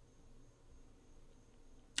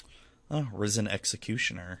 Oh, Risen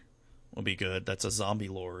Executioner will be good. That's a zombie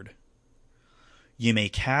lord. You may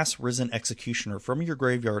cast Risen Executioner from your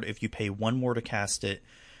graveyard if you pay one more to cast it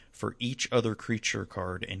for each other creature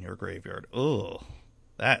card in your graveyard. Ugh,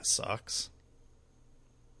 that sucks.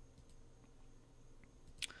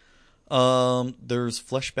 There's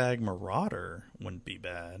Fleshbag Marauder. Wouldn't be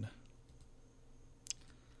bad.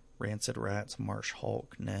 Rancid Rats, Marsh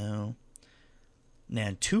Hulk, no.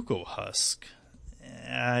 Nantuko Husk.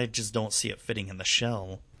 I just don't see it fitting in the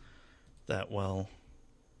shell that well.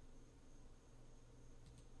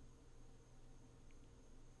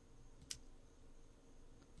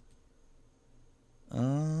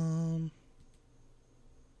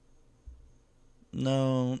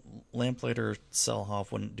 No, Lamplighter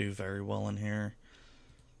Selhoff wouldn't do very well in here.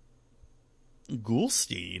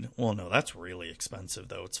 Ghoulsteed? Well, no, that's really expensive,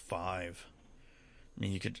 though. It's 5. I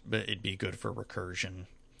mean, but it'd be good for recursion.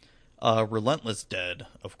 Relentless Dead,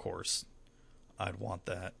 of course. I'd want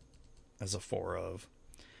that as a 4 of.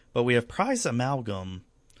 But we have Prize Amalgam,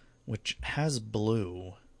 which has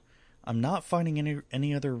blue. I'm not finding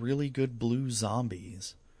any other really good blue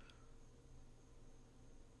zombies.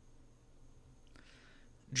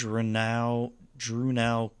 Drew Now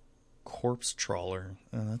Corpse Trawler.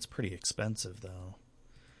 That's pretty expensive, though.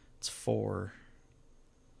 It's 4.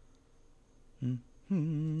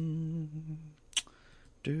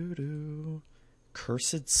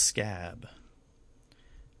 Cursed Scab.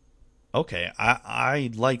 Okay, I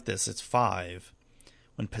like this. It's 5.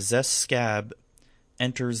 When Possessed Scab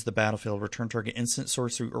enters the battlefield, return target instant,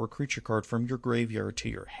 sorcery, or creature card from your graveyard to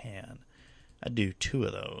your hand. I'd do 2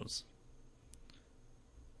 of those.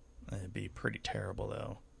 It'd be pretty terrible,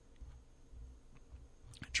 though.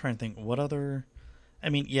 I'm trying to think what other... I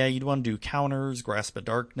mean, yeah, you'd want to do counters, Grasp of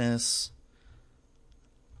Darkness,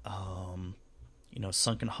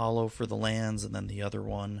 Sunken Hollow for the lands, and then the other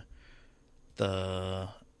one,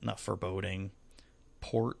 not Foreboding,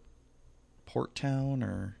 Port Town,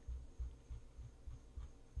 or...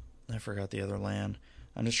 I forgot the other land.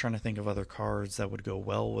 I'm just trying to think of other cards that would go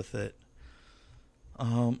well with it.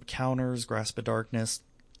 Counters, Grasp of Darkness,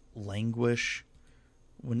 Languish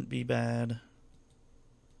wouldn't be bad.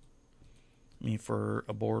 I mean, for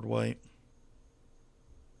a board wipe.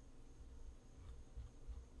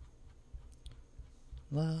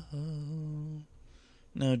 No,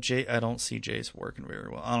 I don't see Jace working very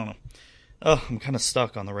well. I don't know. Oh, I'm kind of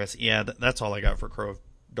stuck on the rest. Yeah, that's all I got for Crow of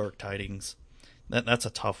Dark Tidings. That's a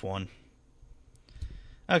tough one.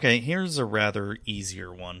 Okay, here's a rather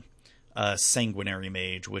easier one. Sanguinary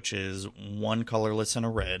Mage, which is 1 colorless and a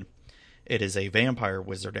red. It is a vampire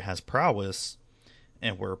wizard. It has prowess,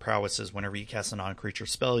 and where prowess is whenever you cast a non-creature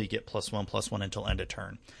spell, you get +1/+1 until end of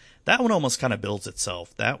turn. That one almost kind of builds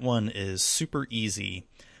itself. That one is super easy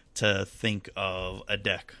to think of a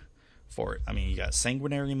deck for it. I mean, you got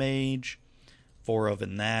Sanguinary Mage, 4 of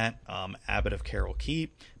in that, Abbot of Carol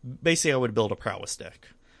Keep. Basically, I would build a prowess deck.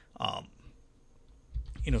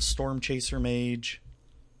 Storm Chaser Mage.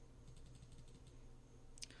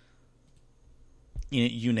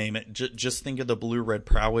 You name it. Just think of the blue-red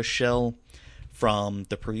prowess shell from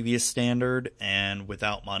the previous standard, and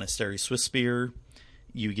without Monastery Swiftspear,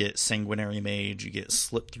 you get Sanguinary Mage, you get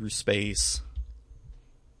Slip Through Space.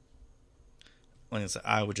 Like I said,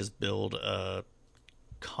 I would just build a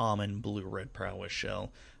common blue-red prowess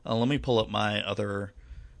shell. Let me pull up my other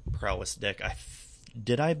prowess deck.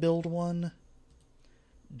 Did I build one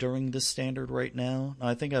during this standard right now? No,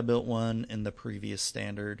 I think I built one in the previous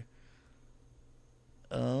standard.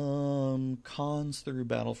 Cons through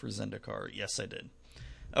Battle for Zendikar. Yes, I did.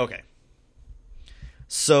 Okay.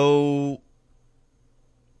 So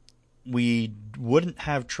we wouldn't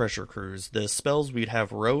have Treasure Cruise. The spells we'd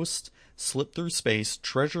have Roast, Slip Through Space,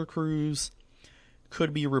 Treasure Cruise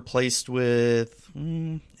could be replaced with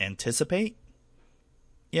Anticipate.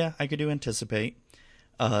 Yeah, I could do Anticipate.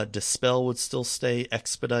 Dispel would still stay.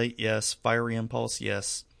 Expedite, yes. Fiery Impulse,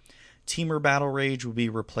 yes. Temur Battle Rage would be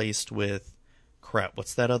replaced with... Crap,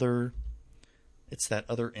 what's that other... It's that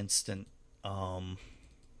other instant.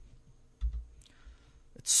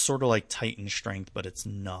 It's sort of like Titan Strength, but it's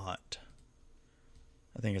not.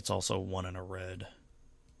 I think it's also 1 in a red.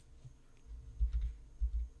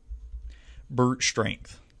 Brute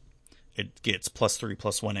Strength. It gets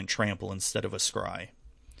 +3/+1 and Trample instead of a Scry.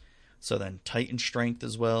 So then Titan Strength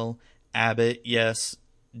as well. Abbot, yes.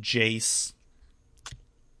 Jace.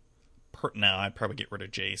 No, I'd probably get rid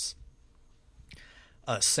of Jace.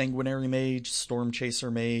 Sanguinary Mage, Storm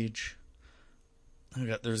Chaser Mage.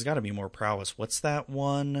 There's got to be more prowess. What's that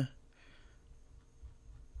one?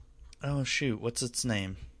 Oh, shoot. What's its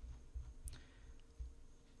name?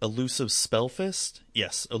 Elusive Spellfist?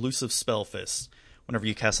 Yes, Elusive Spellfist. Whenever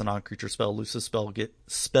you cast a non-creature spell, Elusive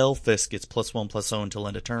Spellfist gets +1/+0 until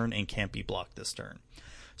end of turn and can't be blocked this turn.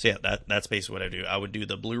 So yeah, that's basically what I do. I would do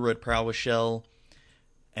the blue-red Prowess Shell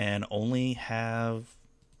and only have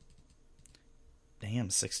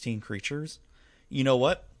 16 creatures. You know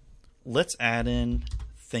what? Let's add in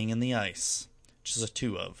Thing in the Ice, which is a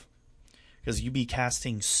 2 of. Because you be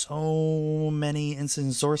casting so many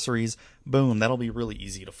instant sorceries, boom, that'll be really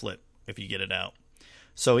easy to flip if you get it out.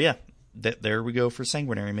 So yeah, there we go for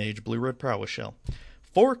Sanguinary Mage, blue-red Prowess Shell.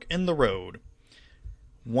 Fork in the Road.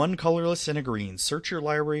 1 colorless and a green. Search your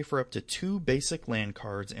library for up to 2 basic land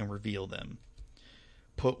cards and reveal them.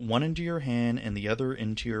 Put 1 into your hand and the other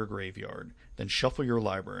into your graveyard. Then shuffle your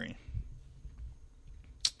library.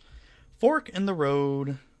 Fork in the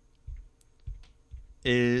Road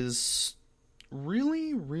is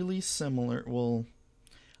really, really similar. Well,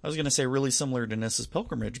 I was going to say really similar to Nissa's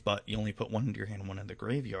Pilgrimage, but you only put 1 into your hand and 1 in the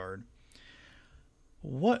graveyard.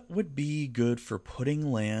 What would be good for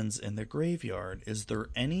putting lands in the graveyard? Is there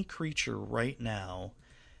any creature right now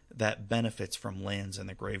that benefits from lands in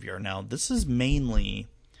the graveyard? Now, this is mainly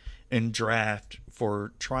in draft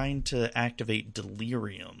for trying to activate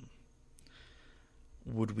Delirium.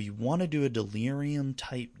 Would we want to do a Delirium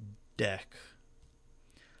type deck?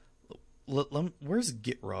 Where's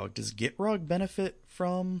Gitrog? Does Gitrog benefit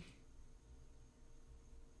from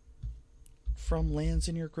lands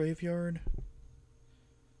in your graveyard?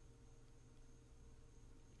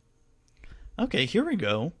 Okay, here we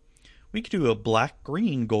go. We could do a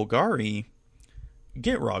black-green Golgari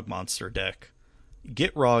Gitrog monster deck.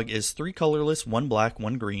 Gitrog is 3 colorless, 1 black,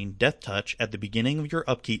 1 green, Death Touch. At the beginning of your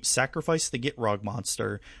upkeep, sacrifice the Gitrog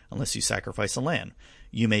monster unless you sacrifice a land.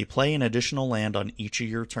 You may play an additional land on each of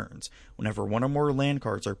your turns. Whenever 1 or more land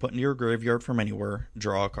cards are put into your graveyard from anywhere,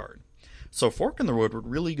 draw a card. So Fork in the Road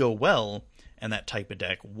would really go well in that type of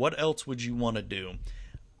deck. What else would you want to do?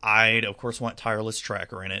 I'd, of course, want Tireless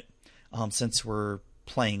Tracker in it. Since we're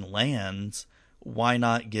playing lands, why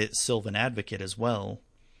not get Sylvan Advocate as well?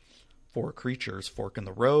 4 creatures, Fork in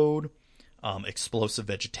the Road, Explosive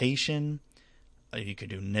Vegetation. You could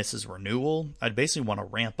do Nissa's Renewal. I'd basically want to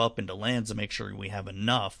ramp up into lands to make sure we have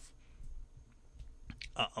enough.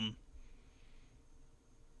 And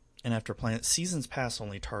after playing Seasons Past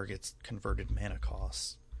only targets converted mana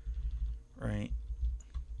costs. Right?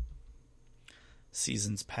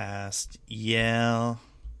 Seasons Past, yeah.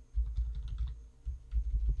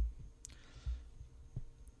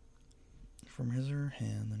 From his or her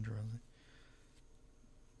hand, then draws it.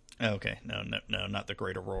 Okay, no, not the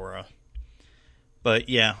Great Aurora. But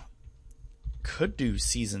yeah, could do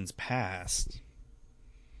Seasons Past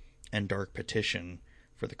and Dark Petition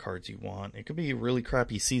for the cards you want. It could be a really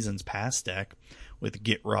crappy Seasons Past deck with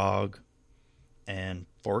Gitrog and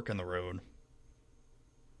Fork in the Road.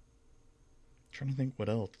 Trying to think what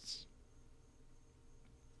else.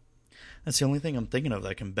 That's the only thing I'm thinking of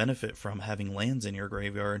that can benefit from having lands in your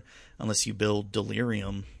graveyard, unless you build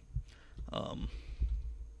Delirium.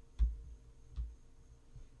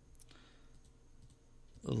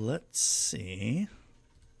 Let's see.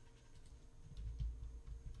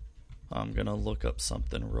 I'm going to look up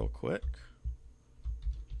something real quick.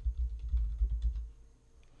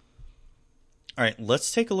 Alright,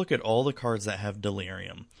 let's take a look at all the cards that have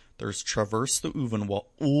Delirium. There's Traverse the Ulvenwald.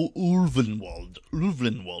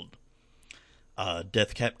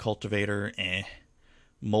 Deathcap Cultivator,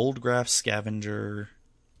 Moldgraph Scavenger,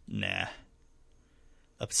 nah.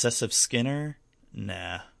 Obsessive Skinner,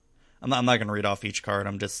 nah. I'm not going to read off each card.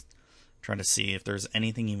 I'm just trying to see if there's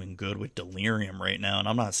anything even good with Delirium right now, and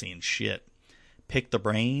I'm not seeing shit. Pick the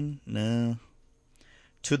Brain, no.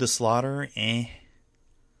 To the Slaughter,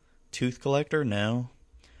 Tooth Collector, no.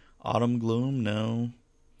 Autumn Gloom, no.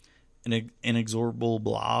 Inexorable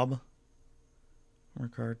Blob, or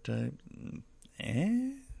card type,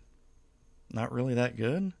 not really that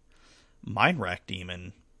good. Mind Rack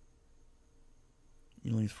Demon.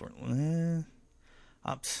 I'm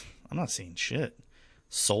not seeing shit.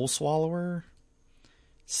 Soul Swallower.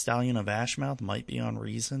 Stallion of Ashmouth might be on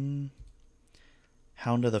Reason.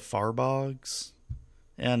 Hound of the Farbogs.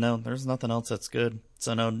 Yeah, no, there's nothing else that's good.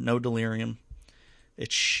 So no Delirium.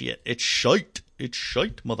 It's shit. It's shite. It's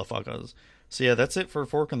shite, motherfuckers. So yeah, that's it for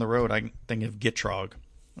Fork in the Road. I can think of Gitrog.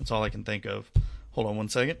 That's all I can think of. Hold on one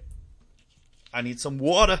second. I need some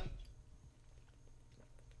water.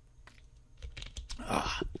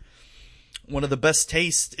 One of the best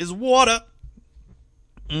tastes is water.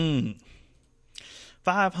 Mm.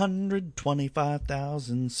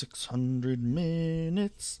 525,600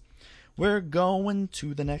 minutes. We're going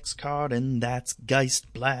to the next card, and that's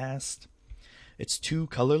Geist Blast. It's 2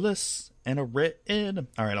 colorless and a red.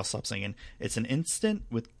 Alright, I'll stop singing. It's an instant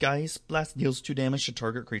with Geist Blast, deals 2 damage to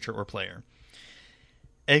target creature or player.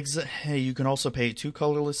 Hey, you can also pay 2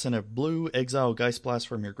 colorless and a blue, exile Geist Blast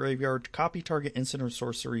from your graveyard, copy target instant or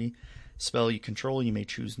sorcery spell you control. You may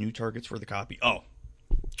choose new targets for the copy. Oh.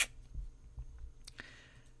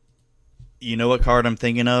 You know what card I'm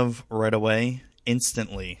thinking of right away?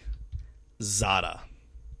 Instantly. Zada.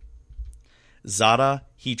 Zada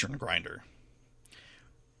Hedron Grinder.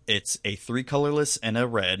 It's a 3 colorless and a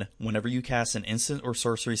red. Whenever you cast an instant or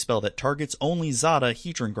sorcery spell that targets only Zada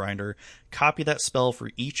Hedron Grinder, copy that spell for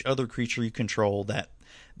each other creature you control that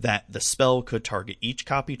the spell could target. Each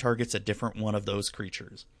copy targets a different one of those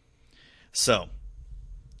creatures. So,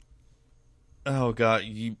 oh god,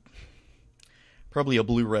 probably a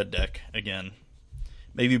blue-red deck again.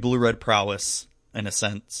 Maybe blue-red prowess in a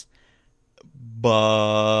sense.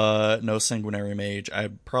 But no Sanguinary Mage. I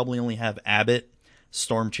probably only have Abbott,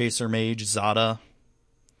 Stormchaser Mage, Zada,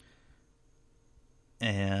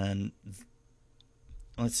 and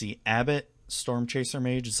let's see, Abbott, Stormchaser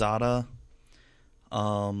Mage, Zada.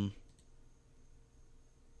 God,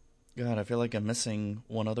 I feel like I'm missing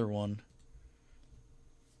one other one.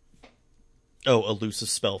 Oh, Elusive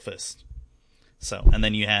Spellfist. So, and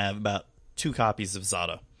then you have about 2 copies of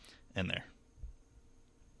Zada in there.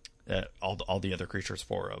 All the other creatures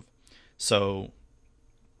 4 of. So,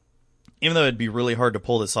 even though it'd be really hard to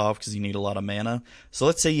pull this off because you need a lot of mana. So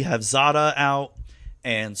let's say you have Zada out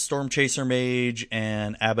and Stormchaser Mage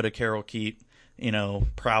and Abbott of Carol Keep,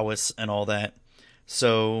 prowess and all that.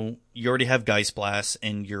 So you already have Geist Blast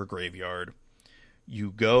in your graveyard.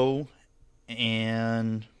 You go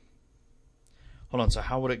and... Hold on, so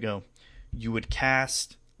how would it go? You would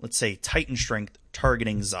cast, let's say, Titan Strength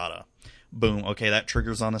targeting Zada. Boom, okay, that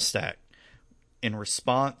triggers on a stack. In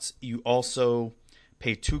response, you also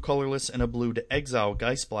pay 2 colorless and a blue to exile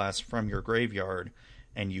Geist Blast from your graveyard,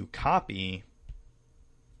 and you copy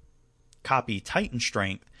Titan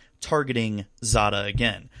Strength targeting Zada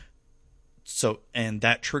again. So, and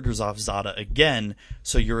that triggers off Zada again,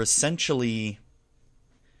 so you're essentially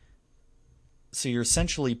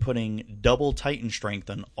putting double Titan Strength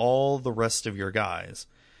on all the rest of your guys.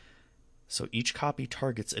 So each copy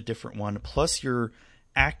targets a different one, plus you're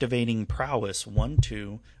activating prowess 1,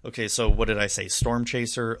 2. Okay, so what did I say?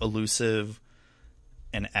 Stormchaser, Elusive,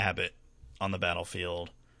 and Abbott on the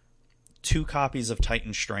battlefield. 2 copies of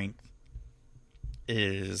Titan Strength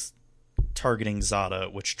is targeting Zada,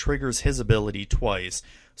 which triggers his ability twice.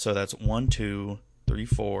 So that's 1, 2, 3,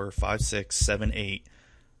 4, 5, 6, 7, 8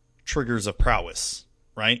 triggers of prowess,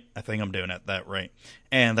 right? I think I'm doing that right.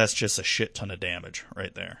 And that's just a shit ton of damage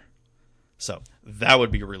right there. So that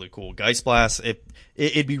would be really cool. Geist Blast,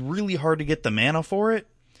 it'd be really hard to get the mana for it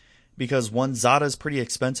because one, Zada is pretty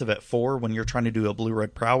expensive at 4 when you're trying to do a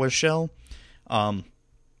blue-red prowess shell. And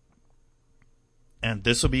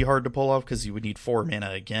this would be hard to pull off because you would need 4 mana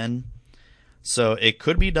again. So it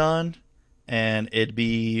could be done, and it'd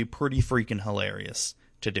be pretty freaking hilarious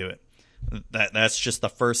to do it. That's just the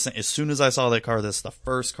first thing. As soon as I saw that card, that's the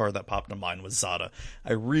first card that popped in mind was Zada.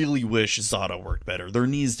 I really wish Zada worked better. There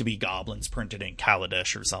needs to be goblins printed in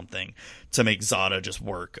Kaladesh or something to make Zada just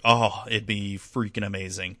work. Oh, it'd be freaking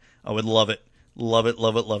amazing. I would love it. Love it,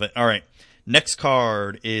 love it, love it. All right. Next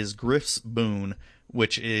card is Gryff's Boon,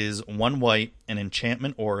 which is 1 white, an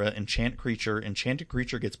enchantment aura, enchant creature. Enchanted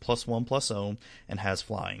creature gets +1/+0 and has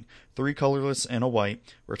flying. 3 colorless and a white.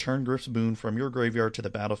 Return Gryff's Boon from your graveyard to the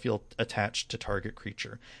battlefield attached to target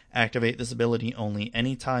creature. Activate this ability only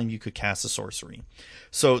anytime you could cast a sorcery.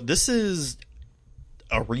 So this is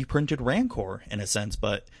a reprinted Rancor in a sense,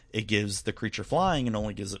 but it gives the creature flying and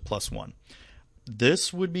only gives it +1.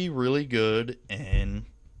 This would be really good, and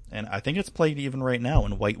I think it's played even right now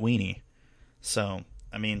in White Weenie. So,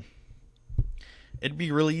 I mean, it'd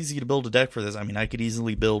be really easy to build a deck for this. I mean, I could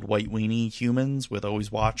easily build White Weenie humans with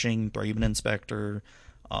Always Watching, Thraben Inspector,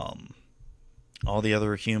 all the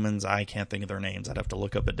other humans. I can't think of their names. I'd have to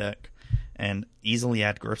look up a deck and easily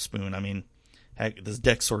add Gryff's Boon. I mean, heck,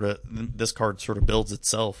 this card sort of builds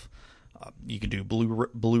itself. You can do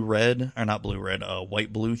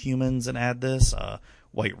white blue humans and add this,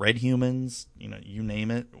 white red humans, you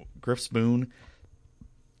name it. Gryff's Boon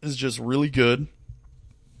is just really good.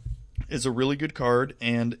 It's a really good card,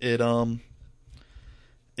 and I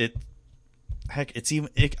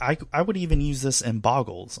would even use this in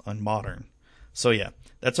Boggles on Modern. So yeah,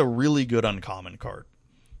 that's a really good uncommon card.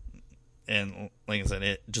 And like I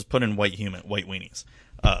said, just put in white weenies.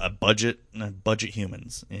 Budget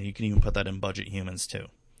humans. And you can even put that in budget humans too.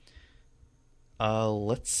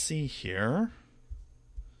 Let's see here.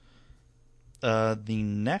 The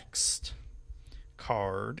next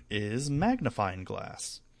card is Magnifying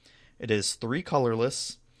Glass. It is 3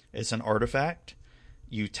 colorless. It's an artifact.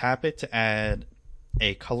 You tap it to add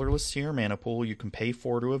a colorless to your mana pool. You can pay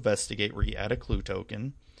 4 to investigate, where you add a clue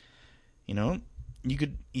token. You know, you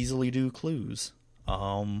could easily do clues.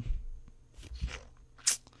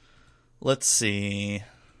 Let's see.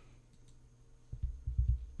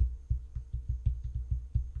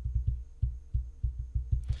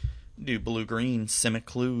 Do blue-green, Simic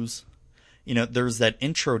Clues. You know, there's that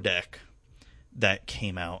intro deck that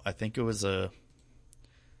came out. I think it was the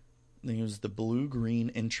blue-green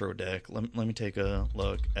intro deck. Let me take a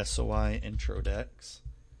look. SOI intro decks.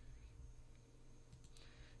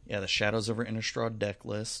 Yeah, the Shadows over Innistrad deck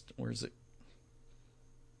list. Where is it?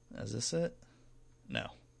 Is this it? No.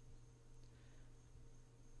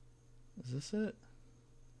 Is this it?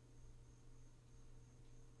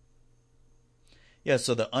 Yeah,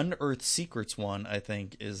 so the Unearthed Secrets one, I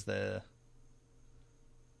think, is the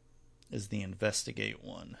Investigate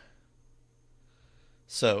one.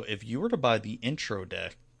 So if you were to buy the intro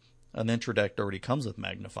deck, an intro deck already comes with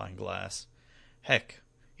Magnifying Glass. Heck,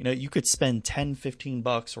 you know, you could spend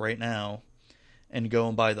 $10-15 right now and go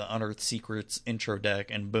and buy the Unearthed Secrets intro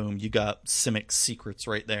deck, and boom, you got Simic Secrets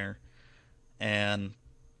right there. And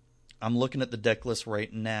I'm looking at the deck list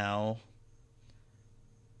right now.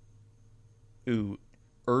 Ooh,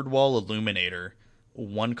 Erdwall Illuminator,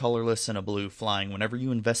 1 colorless and a blue, flying. Whenever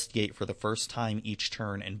you investigate for the first time each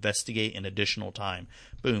turn, investigate an additional time.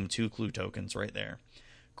 Boom, 2 clue tokens right there.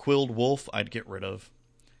 Quilled Wolf, I'd get rid of.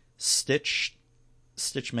 Stitch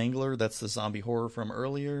Mangler, that's the zombie horror from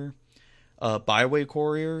earlier. Byway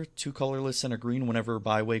Courier, 2 colorless and a green. Whenever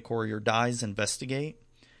Byway Courier dies, investigate.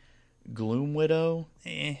 Gloom Widow,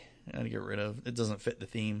 I'd get rid of. It doesn't fit the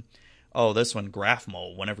theme. Oh, this one, Graph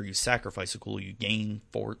Mole. Whenever you sacrifice a clue, you gain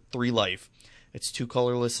 3 life. It's 2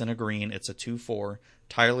 colorless and a green. It's a 2/4.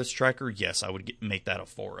 Tireless Tracker, yes, I would make that a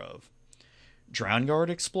 4 of. Drownyard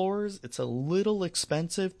Explorers, it's a little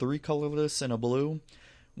expensive. 3 colorless and a blue.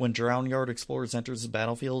 When Drownyard Explorers enters the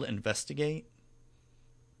battlefield, investigate.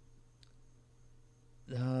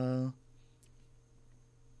 Here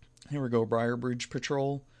we go, Briarbridge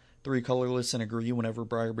Patrol. 3 colorless and a green. Whenever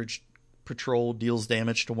Briarbridge Patrol deals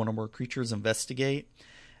damage to 1 or more creatures, investigate.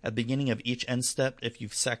 At the beginning of each end step, if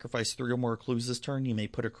you've sacrificed 3 or more clues this turn, you may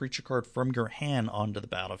put a creature card from your hand onto the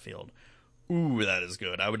battlefield. Ooh, that is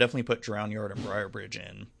good. I would definitely put Drownyard and Briarbridge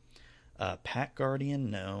in. Pack Guardian,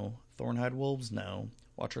 no. Thornhide Wolves, no.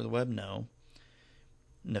 Watcher of the Web, no.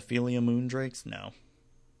 Nephilia Moondrakes, no.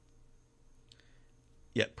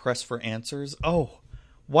 Yet Press for Answers. Oh,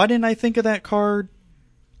 why didn't I think of that card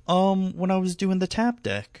when I was doing the tap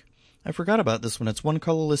deck? I forgot about this one. It's 1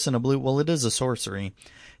 colorless and a blue. Well, it is a sorcery.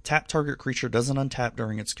 Tap target creature doesn't untap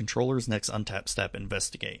during its controller's next untap step.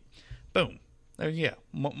 Investigate. Boom. There you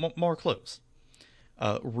go. More clues.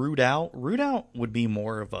 Root Out. Root Out would be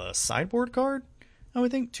more of a sideboard card, I would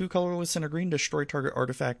think. 2 colorless and a green. Destroy target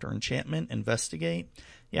artifact or enchantment. Investigate.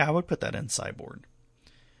 Yeah, I would put that in sideboard.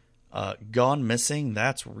 Gone Missing.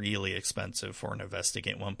 That's really expensive for an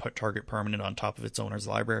investigate one. Put target permanent on top of its owner's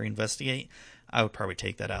library. Investigate. I would probably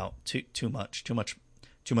take that out. Too much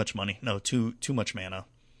money. No, too much mana.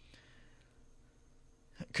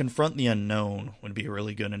 Confront the Unknown would be a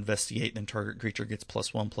really good. Investigate, then target creature gets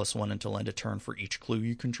 +1/+1 until end of turn for each clue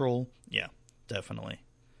you control. Yeah, definitely.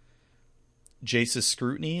 Jace's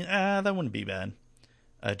Scrutiny, that wouldn't be bad.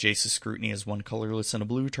 Jace's Scrutiny is 1 colorless and a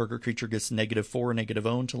blue. Target creature gets -4,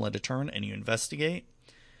 -0 until end of turn, and you investigate.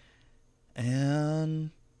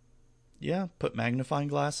 And yeah, put Magnifying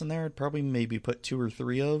Glass in there. I'd probably maybe put 2 or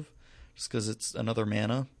 3 of, just because it's another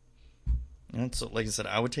mana. And so, like I said,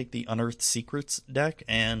 I would take the Unearthed Secrets deck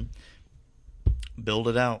and build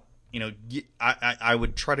it out. You know, I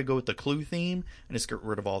would try to go with the clue theme and just get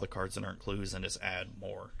rid of all the cards that aren't clues and just add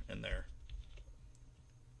more in there.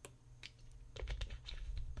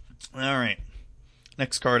 All right.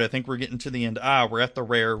 Next card, I think we're getting to the end. We're at the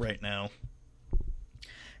rare right now.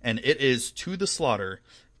 And it is To the Slaughter.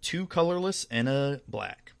 2 colorless and a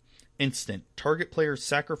black. Instant. Target player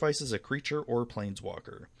sacrifices a creature or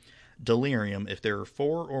planeswalker. Delirium. If there are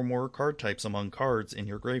 4 or more card types among cards in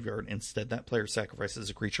your graveyard, instead that player sacrifices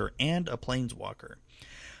a creature and a planeswalker.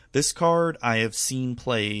 This card I have seen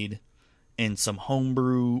played in some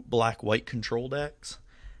homebrew black-white control decks.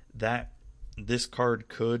 This card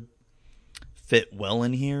could fit well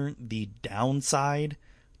in here. The downside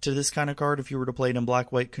to this kind of card, if you were to play it in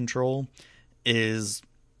black-white control, is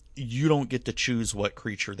you don't get to choose what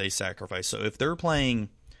creature they sacrifice. So if they're playing,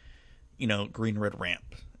 green-red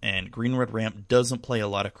ramp, and green-red ramp doesn't play a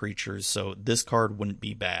lot of creatures, so this card wouldn't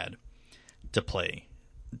be bad to play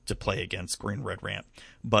against green-red ramp.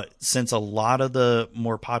 But since a lot of the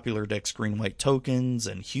more popular decks, green-white tokens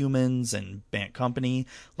and humans and Bant Company,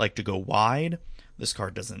 like to go wide, this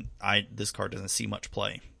card doesn't see much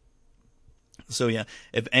play. So yeah,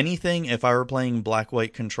 if anything, if I were playing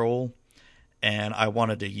black-white control and I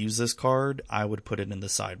wanted to use this card, I would put it in the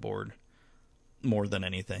sideboard more than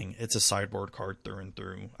anything. It's a sideboard card through and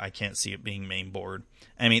through. I can't see it being main board.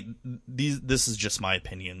 I mean, this is just my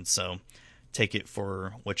opinion, so take it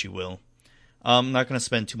for what you will. I'm not going to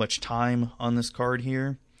spend too much time on this card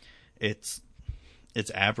here. It's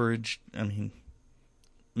average. I mean,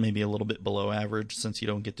 maybe a little bit below average since you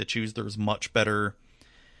don't get to choose. There's much better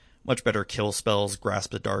kill spells.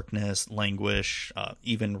 Grasp of Darkness, Languish,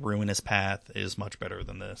 even Ruinous Path is much better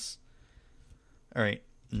than this. All right,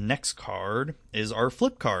 next card is our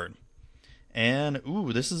flip card. And,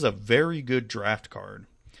 this is a very good draft card.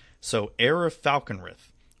 So, Heir of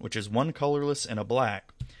Falconrith, which is 1 colorless and a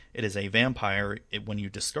black. It is a vampire. When you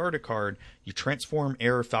discard a card, you transform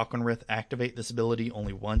Heir of Falconrith, activate this ability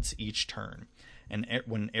only once each turn. And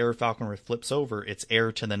when Heir of Falconrith flips over, it's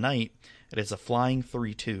Heir to the Night. It is a flying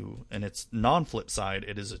 3/2, and its non-flip side,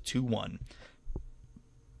 it is a 2/1.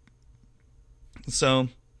 So,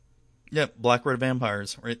 yep, black-red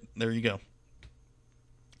vampires. Right, there you go.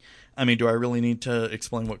 I mean, do I really need to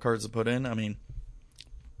explain what cards to put in? I mean,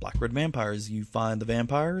 black-red vampires, you find the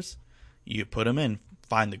vampires, you put them in.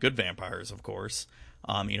 Find the good vampires, of course.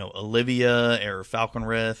 Olivia, Heir of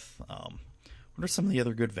Falconrith. What are some of the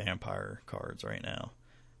other good vampire cards right now?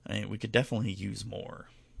 I mean, we could definitely use more.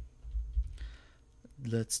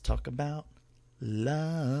 Let's talk about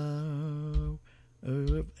love.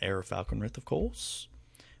 Heir of Falconrith, of course.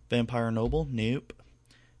 Vampire Noble, nope.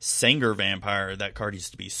 Sanger Vampire, that card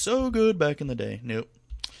used to be so good back in the day, nope.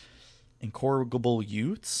 Incorrigible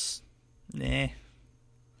Youths, nah.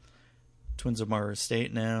 Twins of Mara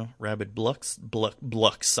Estate now. Rabid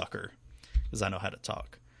Blucksucker, because I know how to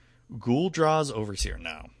talk. Ghoul-Draw's Overseer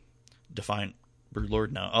now. Defiant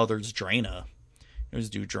Broodlord now. Oh, there's Draena. There's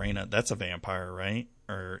Draena. That's a vampire, right?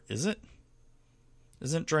 Or is it?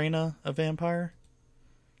 Isn't Draena a vampire?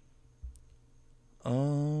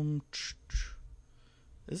 Isn't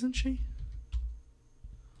she?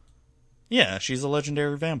 Yeah, she's a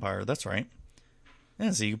legendary vampire. That's right.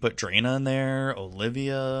 Yeah, so you put Draena in there.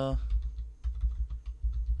 Olivia.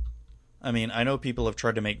 I mean, I know people have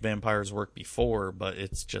tried to make vampires work before, but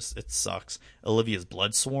it sucks. Olivia's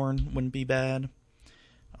Bloodsworn wouldn't be bad.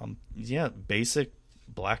 Yeah, basic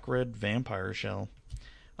black-red vampire shell.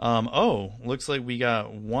 Looks like we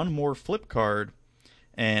got one more flip card.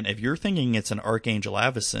 And if you're thinking it's an Archangel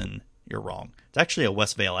Avacyn, you're wrong. It's actually a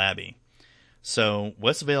Westvale Abbey. So,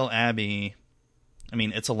 Westvale Abbey, I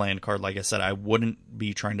mean, it's a land card. Like I said, I wouldn't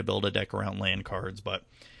be trying to build a deck around land cards, but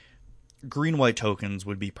green-white tokens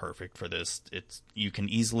would be perfect for this. You can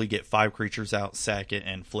easily get 5 creatures out, sack it,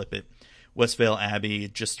 and flip it. Westvale Abbey,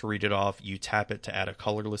 just to read it off, you tap it to add a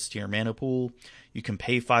colorless to your mana pool. You can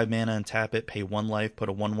pay 5 mana and tap it, pay 1 life, put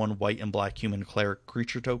a 1/1 white and black human cleric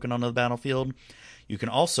creature token onto the battlefield. You can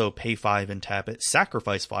also pay 5 and tap it,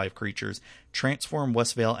 sacrifice 5 creatures, transform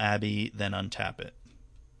Westvale Abbey, then untap it.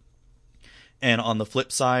 And on the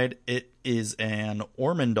flip side, it is an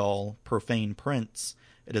Ormondal Profane Prince.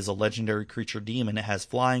 It is a legendary creature demon. It has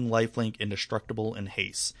flying, lifelink, indestructible, and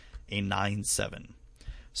haste. A 9/7.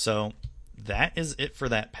 So that is it for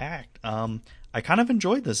that pack. I kind of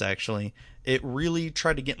enjoyed this, actually. It really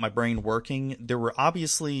tried to get my brain working. There were I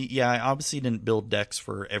obviously didn't build decks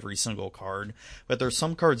for every single card, but there's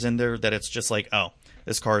some cards in there that it's just like, oh,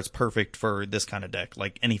 this card's perfect for this kind of deck.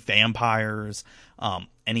 Like any vampires,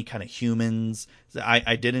 any kind of humans.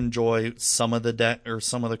 I did enjoy some of the deck or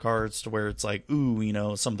some of the cards to where it's like,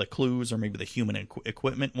 some of the clues or maybe the human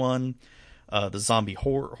equipment one, the zombie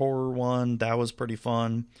horror one, that was pretty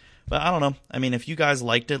fun. But I don't know. I mean, if you guys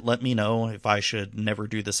liked it, let me know. If I should never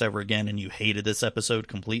do this ever again and you hated this episode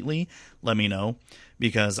completely, let me know,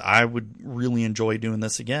 because I would really enjoy doing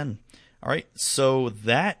this again. All right, so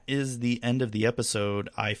that is the end of the episode.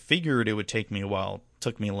 I figured it would take me a while. It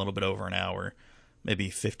took me a little bit over an hour, maybe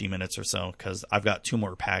 50 minutes or so, because I've got 2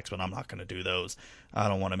 more packs, but I'm not going to do those. I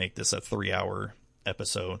don't want to make this a 3-hour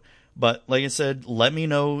episode. But like I said, let me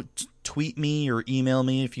know, tweet me or email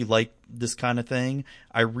me if you like this kind of thing.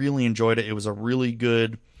 I really enjoyed it. It was a really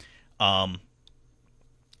good,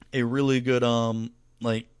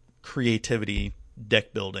 like creativity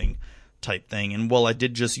deck building type thing. And while I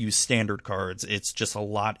did just use standard cards, it's just a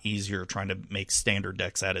lot easier trying to make standard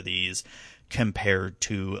decks out of these compared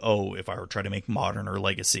to, if I were trying to make modern or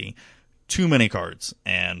legacy. Too many cards.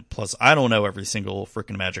 And plus, I don't know every single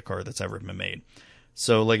freaking Magic card that's ever been made.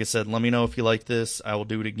 So like I said, let me know if you like this. I will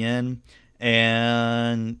do it again.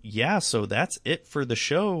 And yeah, so that's it for the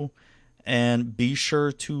show. And be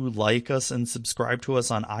sure to like us and subscribe to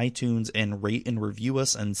us on iTunes and rate and review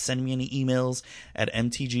us and send me any emails at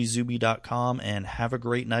mtgzuby.com. And have a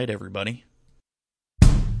great night, everybody.